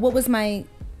what was my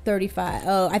 35?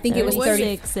 Oh, I think it was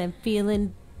 36 and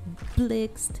feeling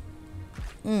blitzed.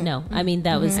 No, I mean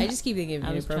that was. I just keep thinking of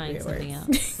I was trying inappropriate something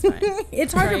words. else.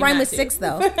 It's hard to rhyme with 6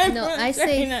 though. No, I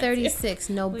say 36.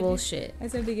 No bullshit. I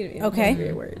said thinking of Okay.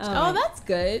 inappropriate words. Oh, that's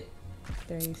good.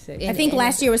 36. I think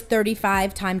last year was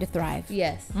 35. Time to thrive.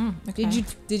 Yes. Okay.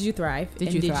 Did you thrive?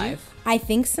 Did you thrive? I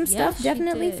think some stuff she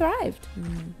definitely did. thrived.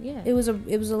 Yeah. It was a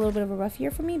little bit of a rough year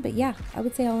for me, but yeah, I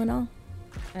would say all in all.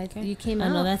 You came I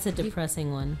out. know that's a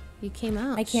depressing one. You came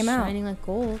out. I came out. shining like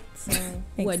gold. So.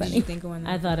 What did you think of one?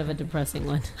 I thought of a depressing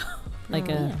one, like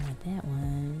Oh, a yeah. not that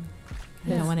one.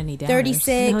 You don't want any downers.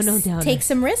 36. No downers. Take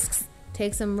some risks.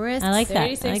 Take some risks. I like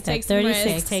that. 36 I like that. take some 36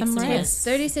 risks. take some risks.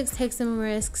 36. Take some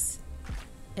risks.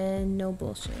 And no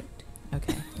bullshit.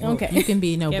 Okay. Well, Okay. You can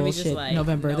be no Gabby's just bullshit like,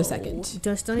 November no. the 2nd.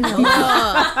 Just don't even.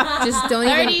 just don't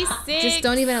even. 36. Just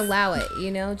don't even allow it.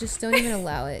 You know. Just don't even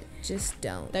allow it. Just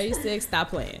don't. 36.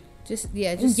 Stop playing. Just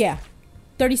yeah. Just Yeah.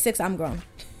 36, I'm grown.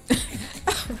 I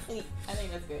think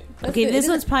that's good. Okay, this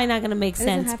one's probably not going to make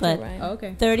sense, but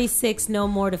okay. 36, no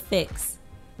more to fix.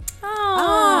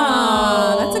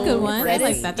 Oh, that's a good one. I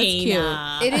like that. That's cute.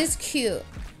 It is cute.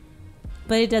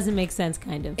 But it doesn't make sense,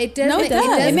 kind of. It does. No, it does.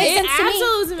 It makes sense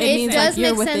to me. It does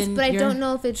make sense, but I don't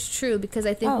know if it's true because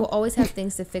I think we'll always have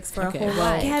things to fix for our whole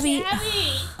life. Gabby.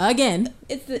 Again.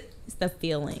 It's the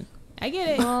feeling. I get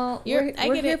it. Well,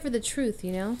 we're here for the truth,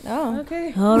 you know? Oh.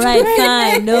 Okay. All right,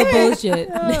 fine. No bullshit.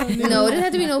 No, it doesn't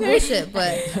have to be no bullshit,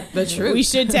 but the truth. We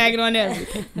should tag it on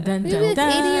everything. Maybe like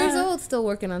 80 years old still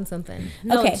working on something.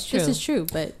 No, okay, it's true. This is true,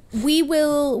 but we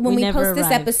will, when we never post this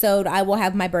arrived. episode, I will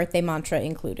have my birthday mantra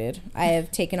included. I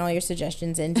have taken all your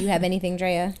suggestions in. Do you have anything,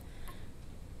 Drea?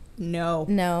 No.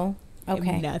 No?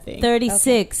 Okay. Nothing.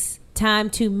 36. Time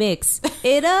to mix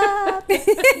it up.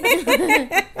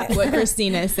 What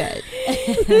Christina said.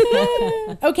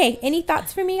 Okay, any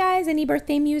thoughts for me, guys? Any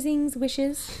birthday musings,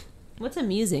 wishes? What's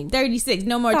amusing? 36.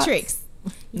 No more Thoughts? tricks.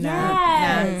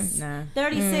 Yes. Nah.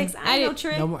 36. I ain't no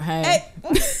trick. no more. Hey.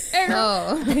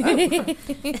 Oh.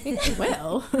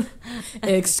 Well,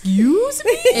 excuse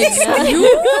me. Excuse me.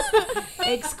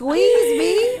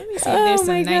 Let me see if there's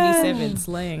some 97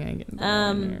 slang I can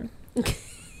there.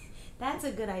 That's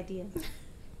a good idea.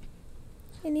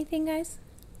 Anything, guys?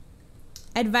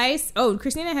 Advice. Oh,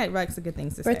 Christina had lots of good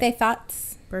things to Birthday say.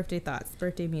 thoughts? Birthday thoughts.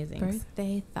 Birthday musings.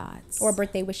 Birthday thoughts. Or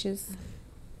birthday wishes?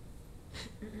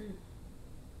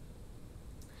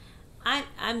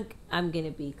 I'm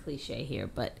gonna be cliche here,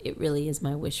 but it really is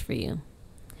my wish for you.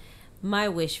 My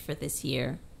wish for this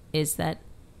year is that,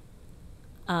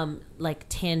 like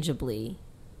tangibly,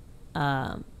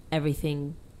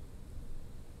 everything.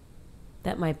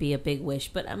 That might be a big wish,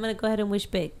 but I'm gonna go ahead and wish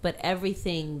big. But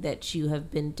everything that you have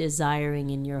been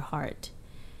desiring in your heart,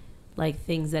 like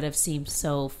things that have seemed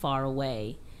so far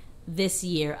away, this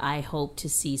year I hope to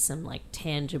see some like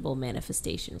tangible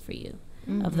manifestation for you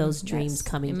of those dreams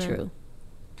coming true.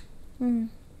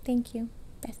 Thank you,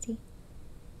 Bestie.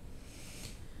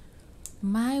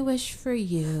 My wish for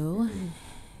you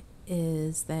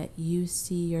is that you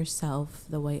see yourself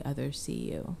the way others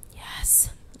see you. Yes.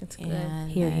 That's good.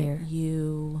 And Hear, that hear.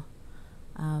 you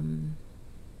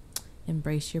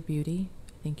embrace your beauty.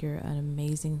 I think you're an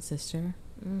amazing sister.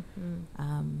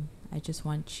 I just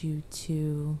want you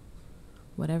to,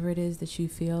 whatever it is that you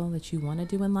feel that you want to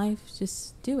do in life,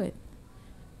 just do it.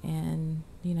 And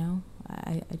you know,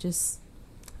 I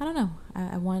don't know.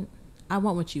 I want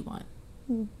what you want.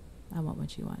 I want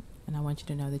what you want, and I want you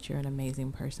to know that you're an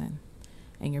amazing person,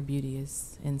 and your beauty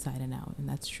is inside and out, and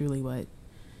that's truly what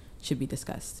should be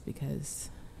discussed,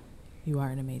 because you are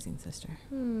an amazing sister.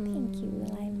 Thank you,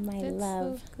 my That's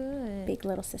love. so good. Big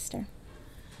little sister.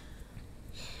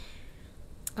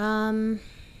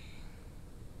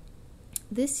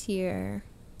 This year,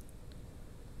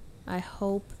 I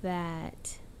hope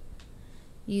that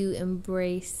you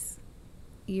embrace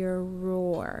your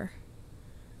roar.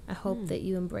 I hope that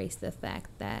you embrace the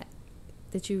fact that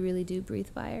you really do breathe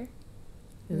fire,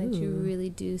 and that you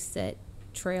really do set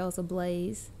trails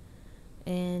ablaze,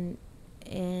 and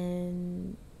I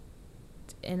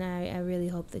really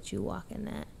hope that you walk in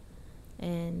that,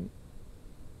 and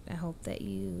I hope that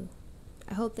you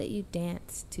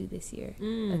dance too this year,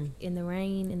 like in the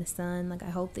rain, in the sun. Like I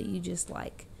hope that you just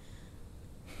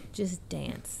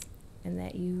dance, and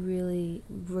that you really,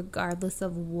 regardless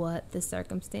of what the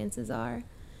circumstances are,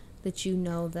 that you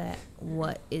know that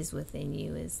what is within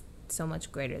you is so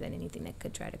much greater than anything that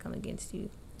could try to come against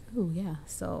you. Oh yeah.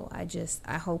 So I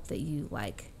hope that you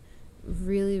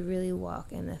really, really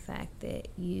walk in the fact that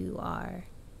you are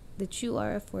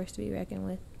a force to be reckoned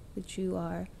with, that you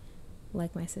are,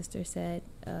 like my sister said,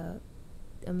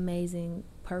 amazing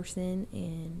person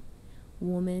and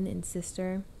woman and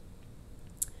sister,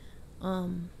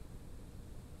 and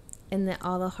that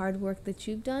all the hard work that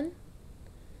you've done,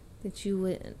 that you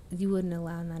wouldn't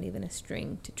allow not even a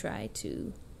string to try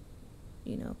to,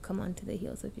 come onto the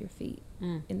heels of your feet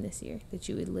in this year, that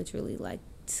you would literally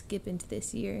skip into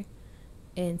this year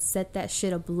and set that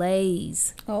shit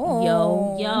ablaze. Oh.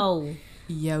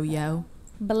 Yo.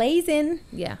 Blazing.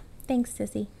 Yeah. Thanks,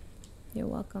 Sissy. You're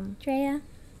welcome. Drea?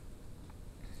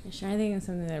 I'm trying to think of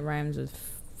something that rhymes with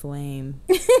flame.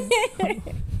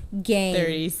 Game.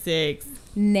 36.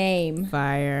 Name.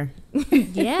 Fire.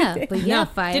 Yeah, but yeah,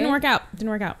 fire. Didn't work out.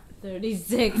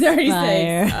 36.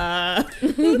 36.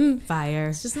 Fire.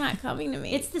 It's just not coming to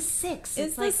me. It's the 6.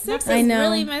 It's like the 6 I is know.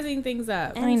 really messing things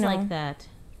up. ends like that.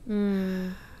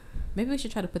 Maybe we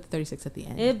should try to put the 36 at the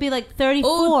end. It'd be like 34.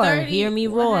 Ooh, 30. Hear me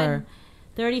Go roar. ahead.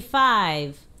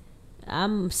 35.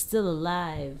 I'm still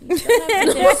alive.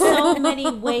 There's so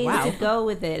many ways to go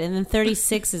with it, and then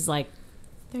 36 is like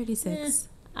 36.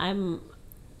 I'm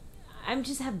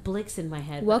just have Blix in my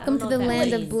head. Welcome to the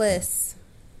land of bliss.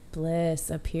 Bliss,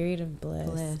 a period of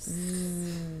bliss.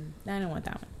 I don't want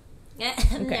that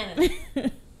one. Okay.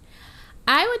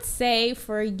 I would say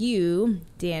for you,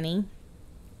 Danny,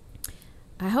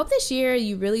 I hope this year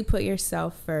you really put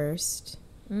yourself first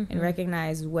and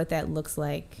recognize what that looks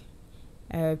like.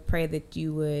 I pray that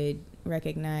you would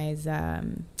recognize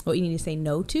what you need to say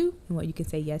no to and what you can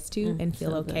say yes to and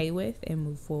feel okay with and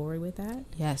move forward with that.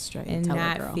 Yes, straight. And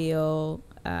not feel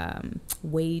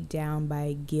weighed down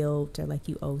by guilt or like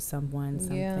you owe someone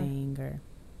something. Or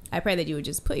I pray that you would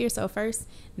just put yourself first,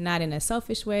 not in a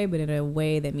selfish way, but in a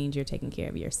way that means you're taking care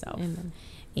of yourself. Amen.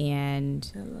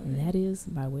 And that is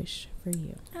my wish for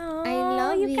you. Oh, I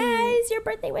love you guys. Your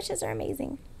birthday wishes are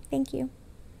amazing. Thank you.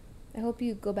 I hope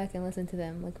you go back and listen to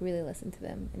them, like really listen to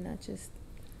them, and not just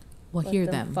hear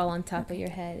them fall on top of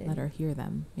your head. And let her hear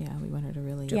them. Yeah, we want her to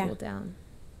really dribble down.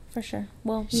 For sure.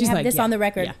 Well, she's we have like, this on the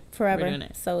record forever,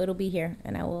 so it'll be here,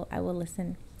 and I will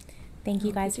listen. Thank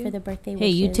you guys for the birthday wishes.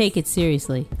 Hey, you take it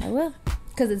seriously. I will,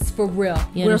 because it's for real.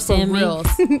 You understand me?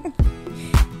 You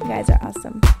guys are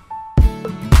awesome.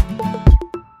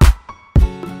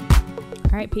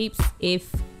 All right, peeps.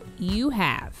 If you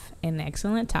have an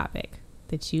excellent topic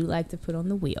that you like to put on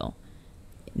the wheel,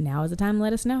 now is the time to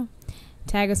let us know.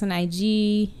 Tag us on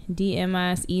IG, DM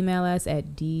us, email us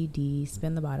at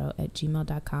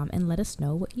ddspinthebottle@gmail.com and let us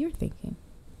know what you're thinking.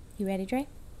 You ready, Dre?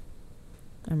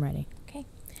 I'm ready. Okay.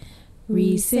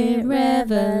 Recent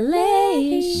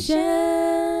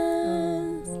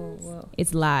revelations. Whoa.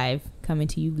 It's live, coming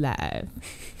to you live.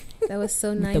 That was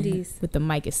so 90s. With the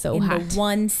mic is so in hot. The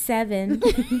 1-7.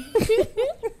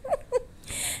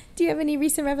 Do you have any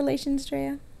recent revelations,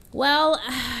 Drea? Well,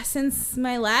 since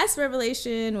my last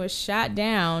revelation was shot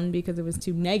down because it was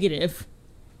too negative,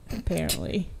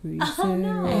 apparently. Oh,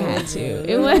 no. I had to.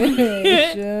 It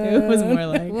was more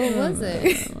like... What was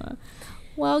it?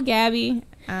 Well, Gabby,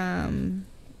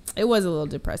 it was a little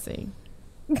depressing.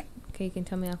 Okay, you can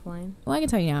tell me offline. Well, I can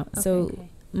tell you now. Okay, so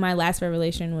my last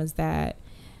revelation was that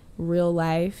real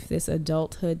life, this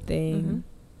adulthood thing,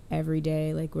 every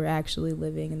day, like we're actually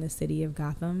living in the city of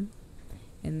Gotham.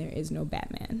 And there is no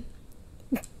Batman.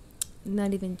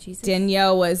 Not even Jesus.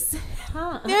 Danielle was...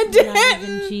 Not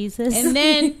even Jesus. And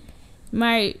then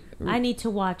I need to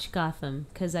watch Gotham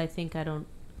because I think I don't...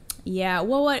 Yeah,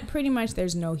 well, pretty much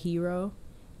there's no hero.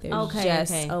 There's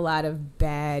just a lot of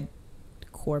bad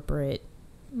corporate...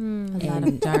 A lot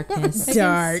of darkness.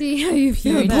 I see how you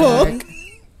feel. Dark.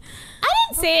 I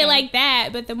didn't say it like that,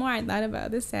 but the more I thought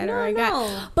about this, sadder I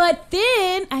got. But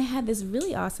then I had this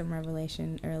really awesome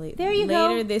revelation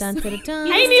later this. Dun, dun, dun,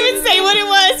 dun. I didn't even say what it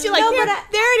was. You're like,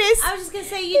 there it is. I was just gonna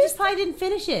say you just probably didn't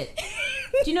finish it.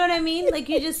 Do you know what I mean? Like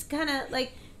you just kind of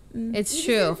like. It's you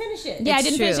true. Just didn't finish it. Yeah, I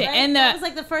didn't finish it, right? and that was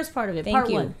like the first part of it. Part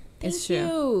one. It's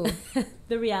true.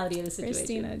 The reality of the situation.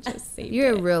 Christina just saved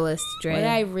You're it. a realist, Drea. What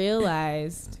I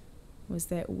realized was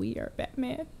that we are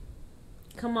Batman.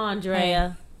 Come on,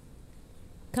 Drea.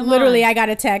 Literally, I got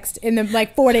a text, and then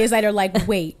like 4 days later, like,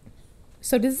 wait.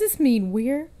 So does this mean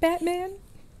we're Batman?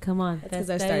 Come on. That's because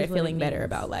I started feeling better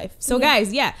about life. So,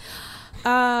 guys, we are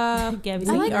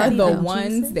the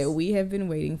ones that we have been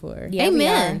waiting for. Yeah,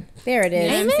 amen. There it is. You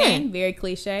know what I'm saying? Very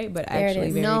cliche, but there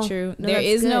actually very true. There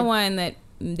is no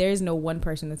one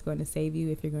person that's going to save you.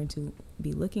 If you're going to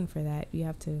be looking for that, you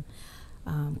have to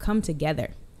come together.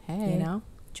 Hey. You know?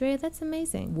 Drea, that's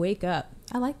amazing. Wake up.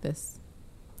 I like this.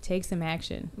 Take some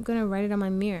action. I'm going to write it on my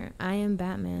mirror. I am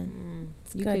Batman.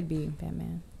 You could be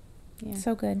Batman. Yeah.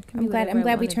 So good. I'm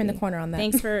glad we turned the corner on that.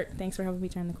 Thanks for helping me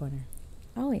turn the corner.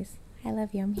 Always. I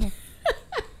love you. I'm here.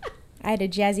 I had a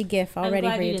jazzy gif already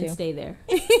for you didn't too. Stay there.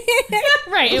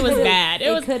 Right. It was bad.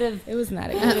 It could have. It was not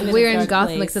a good. We're in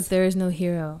Gotham, except there is no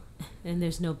hero. And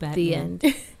there's no Batman.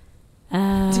 The end.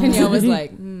 Danielle was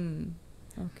like, okay.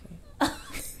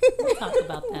 We'll talk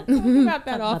about that. Talk about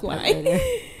that offline.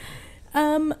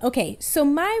 Okay, so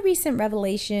my recent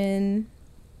revelation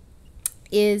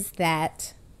is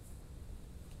that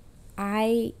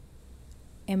I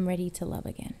am ready to love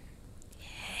again.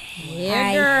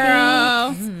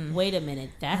 Yeah, girl. Wait a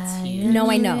minute, that's huge. No,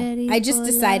 I know. I just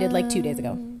decided like 2 days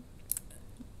ago.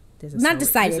 Not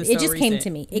decided. It just came to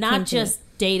me. Not just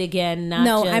date again.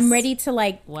 No, I'm ready to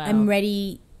like. Wow. I'm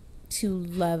ready to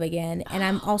love again, and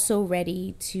I'm also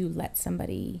ready to let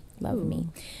somebody love me.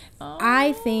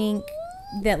 I think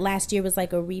that last year was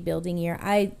like a rebuilding year.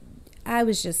 I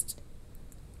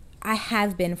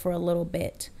have been for a little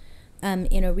bit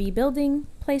in a rebuilding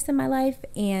place in my life,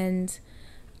 and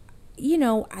you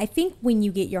know, I think when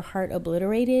you get your heart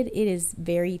obliterated, it is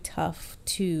very tough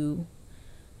to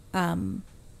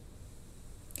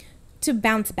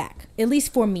bounce back. At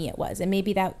least for me it was. And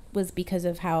maybe that was because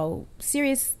of how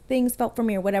serious things felt for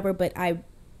me or whatever, but I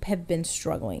have been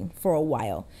struggling for a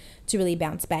while to really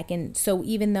bounce back. And so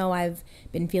even though I've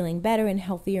been feeling better and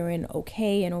healthier and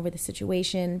okay and over the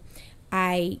situation,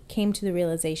 I came to the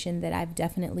realization that I've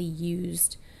definitely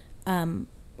used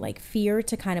like fear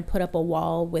to kind of put up a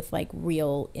wall with like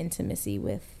real intimacy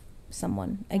with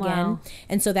someone again. Wow.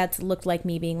 And so that's looked like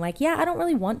me being like, yeah, I don't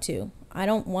really want to. I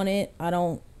don't want it.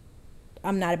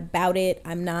 I'm not about it.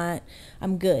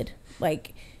 I'm good.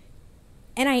 Like,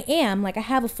 and I am, like, I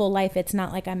have a full life. It's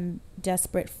not like I'm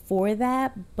desperate for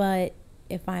that, but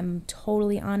if I'm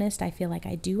totally honest, I feel like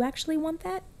I do actually want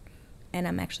that, and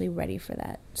I'm actually ready for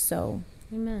that. So,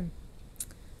 amen.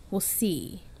 We'll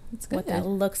see what that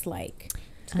looks like.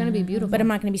 It's going to be beautiful. But I'm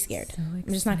not going to be scared. So I'm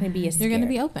just not going to be as scared. You're going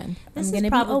to be open. This is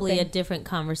probably a different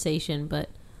conversation, but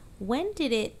when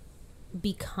did it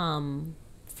become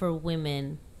for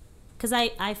women? Because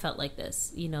I felt like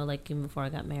this, you know, like even before I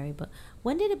got married, but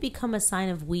when did it become a sign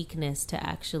of weakness to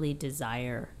actually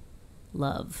desire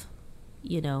love,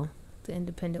 you know? The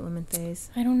independent women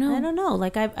phase. I don't know.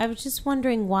 Like, I was just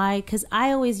wondering why, because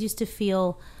I always used to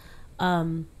feel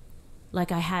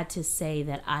like I had to say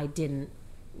that I didn't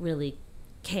really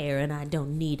care and I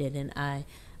don't need it and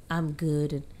I'm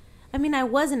good. And I mean, I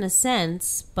was in a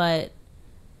sense, but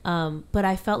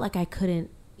I felt like I couldn't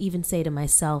even say to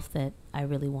myself that I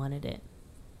really wanted it.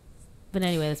 But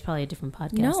anyway, that's probably a different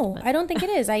podcast. No, I don't think it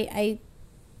is. I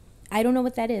don't know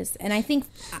what that is. And I think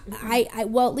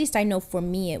well, at least I know for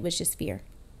me it was just fear.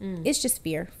 It's just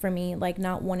fear for me, like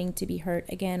not wanting to be hurt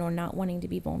again or not wanting to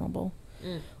be vulnerable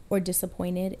or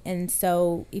disappointed. And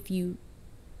so if you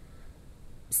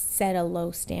set a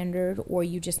low standard or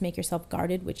you just make yourself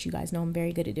guarded, which you guys know I'm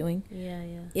very good at doing. Yeah.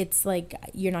 It's like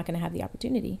you're not going to have the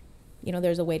opportunity. You know,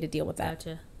 there's a way to deal with that.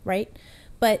 Gotcha. Right?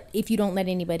 But if you don't let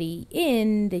anybody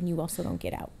in, then you also don't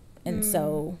get out. And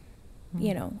so,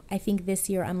 you know, I think this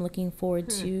year I'm looking forward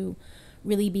to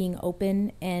really being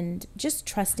open and just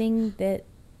trusting that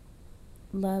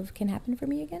love can happen for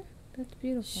me again. That's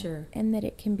beautiful. Sure. And that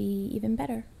it can be even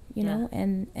better, you know,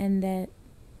 and that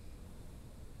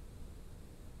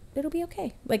it'll be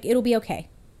okay. Like, it'll be okay.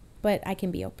 But I can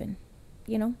be open,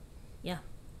 you know? Yeah.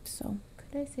 So.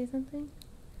 Could I say something?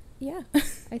 Yeah.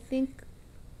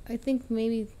 I think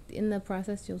maybe in the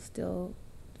process you'll still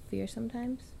fear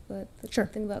sometimes, but the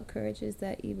thing about courage is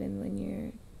that even when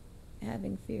you're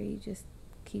having fear, you just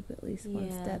keep at least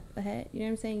one step ahead. You know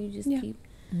what I'm saying? You just keep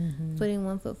putting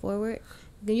 1 foot forward.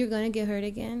 Then you're going to get hurt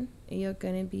again, and you're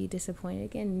going to be disappointed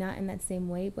again. Not in that same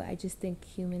way, but I just think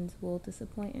humans will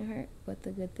disappoint and hurt. But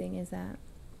the good thing is that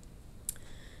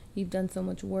you've done so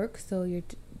much work, so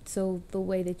the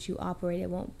way that you operate, it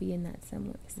won't be in that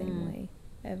same way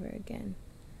ever again.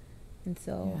 And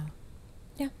so,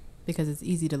 yeah, because it's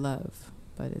easy to love,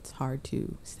 but it's hard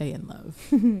to stay in love.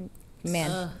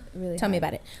 Man, really tell hard. me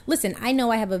about it. Listen, I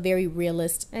know I have a very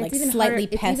realist, and like it's slightly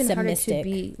it's even harder pessimistic to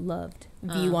be loved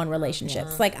view on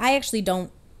relationships. Like, I actually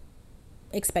don't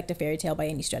expect a fairy tale by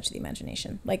any stretch of the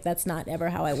imagination. Like, that's not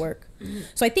ever how I work.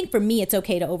 So I think for me it's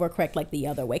okay to overcorrect like the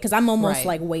other way, because I'm almost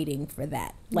like waiting for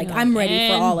that. Like, I'm ready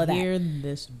for all of that. Hear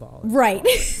this ball. Right.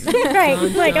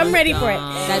 Right. Like, I'm ready for it.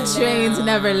 That train's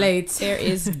never late. There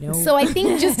is no. So I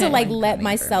think just to like let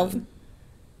myself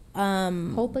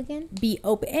hope again, be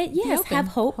open, and yes, have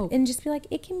hope and just be like,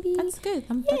 it can be. That's good.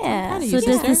 I'm So proud of you, does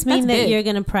sister. this mean That's that big. you're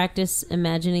going to practice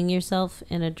imagining yourself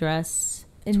in a dress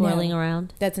twirling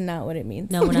around? That's not what it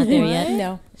means. No, we're not there yet.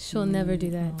 No, she'll never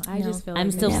do that. I just feel like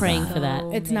I'm still praying for that.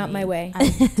 It's not my way. I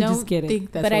don't Just kidding.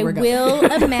 think that's But where I we're going.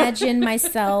 will imagine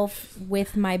myself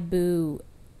with my boo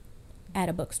at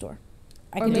a bookstore.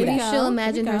 I Or can do maybe that. she'll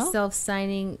imagine There you go. herself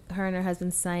signing, her and her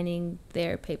husband signing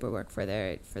their paperwork for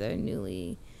their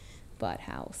newly bought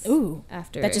house. Ooh,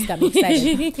 after that just got me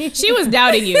excited. She was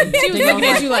doubting you. She was looking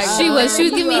at you like she was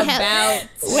giving me about.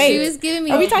 Wait, she was giving me.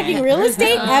 Are we talking real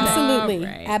estate? Absolutely,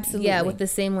 right. absolutely. Yeah, with the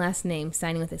same last name,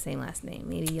 signing with the same last name.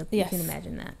 Maybe you can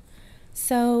imagine that.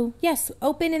 So yes,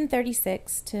 open in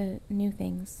 36 to new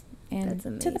things and That's to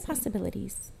the amazing.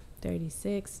 possibilities.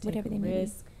 36. Whatever they Taking may be.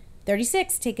 risks.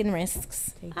 36, taking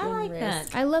risks. I like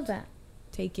that. I love that.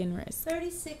 Taking risks.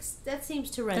 36, that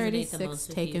seems to resonate 36 the most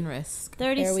with taking you. risk.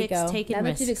 36 go. taking Now that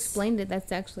risks. you've explained it,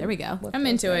 that's actually There we go. what I'm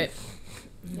feels into right. it.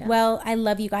 Yeah. Well, I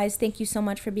love you guys. Thank you so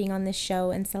much for being on this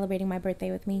show and celebrating my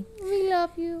birthday with me. We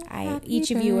love you.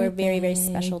 Each of you are very, very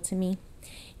special to me.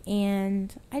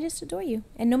 And I just adore you.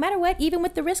 And no matter what, even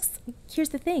with the risks, here's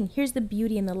the thing. Here's the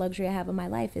beauty and the luxury I have in my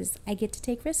life is I get to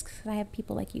take risks. I have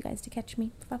people like you guys to catch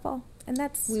me if I fall. And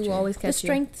that's we will always catch the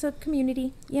strengths of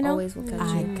community, you know? Always will catch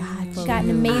you. Got an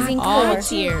amazing core. All the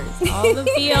cheers. All the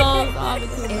feels. All the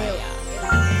kumbaya.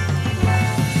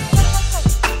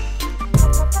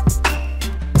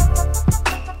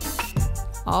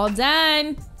 All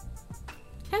done.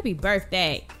 Happy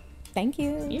birthday. Thank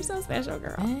you. You're so special,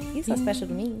 girl. You're so special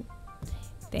to me.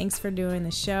 Thanks for doing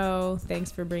the show.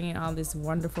 Thanks for bringing all this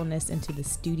wonderfulness into the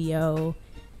studio.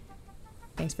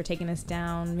 Thanks for taking us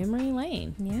down memory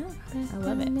lane. Yeah. I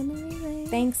love it.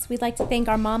 Thanks. We'd like to thank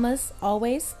our mamas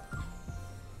always.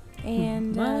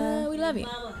 And we love you.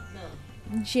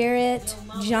 Jarrett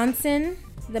Johnson,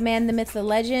 the man, the myth, the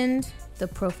legend. The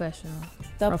professional.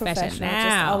 The professional.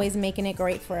 Just always making it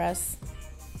great for us.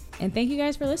 And thank you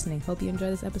guys for listening. Hope you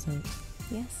enjoyed this episode.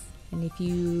 Yes. And if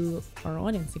you are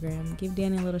on Instagram, give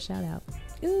Danny a little shout out.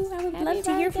 Ooh, I would love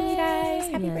to hear from you guys.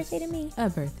 Happy birthday to me. A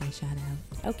birthday shout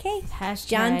out. Okay. Hashtag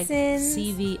Johnson.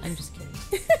 CV. I'm just kidding.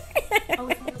 Oh,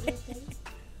 is that a real thing?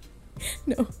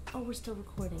 No. Oh, we're still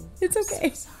recording. It's okay.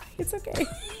 I'm so sorry. It's okay.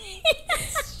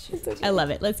 It's okay. I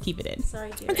love it. Let's keep it in.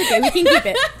 Sorry, dear. It's okay. We can keep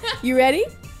it. You ready?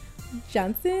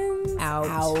 Johnson out.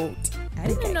 I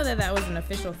didn't even know that was an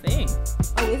official thing.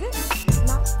 Oh, is it?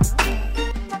 Not.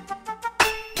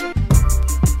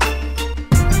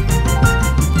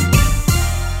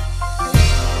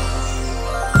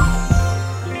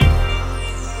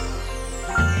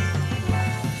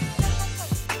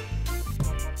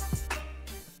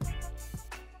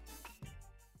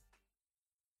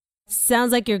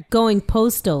 Sounds like you're going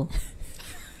postal.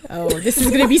 Oh, this is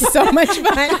going to be so much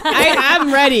fun.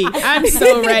 I'm ready. I'm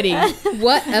so ready.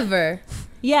 Whatever.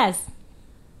 Yes.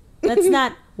 Let's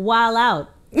not wild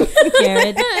out,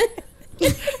 Jared.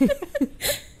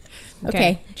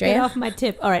 Okay, Drea. Get off my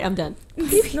tip. All right, I'm done. No,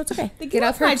 it's okay. Get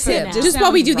off her tip. Just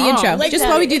while we do the intro. Just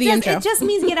while we do the intro. It just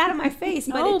means get out of my face.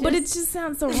 But it just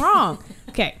sounds so wrong.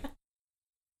 Okay.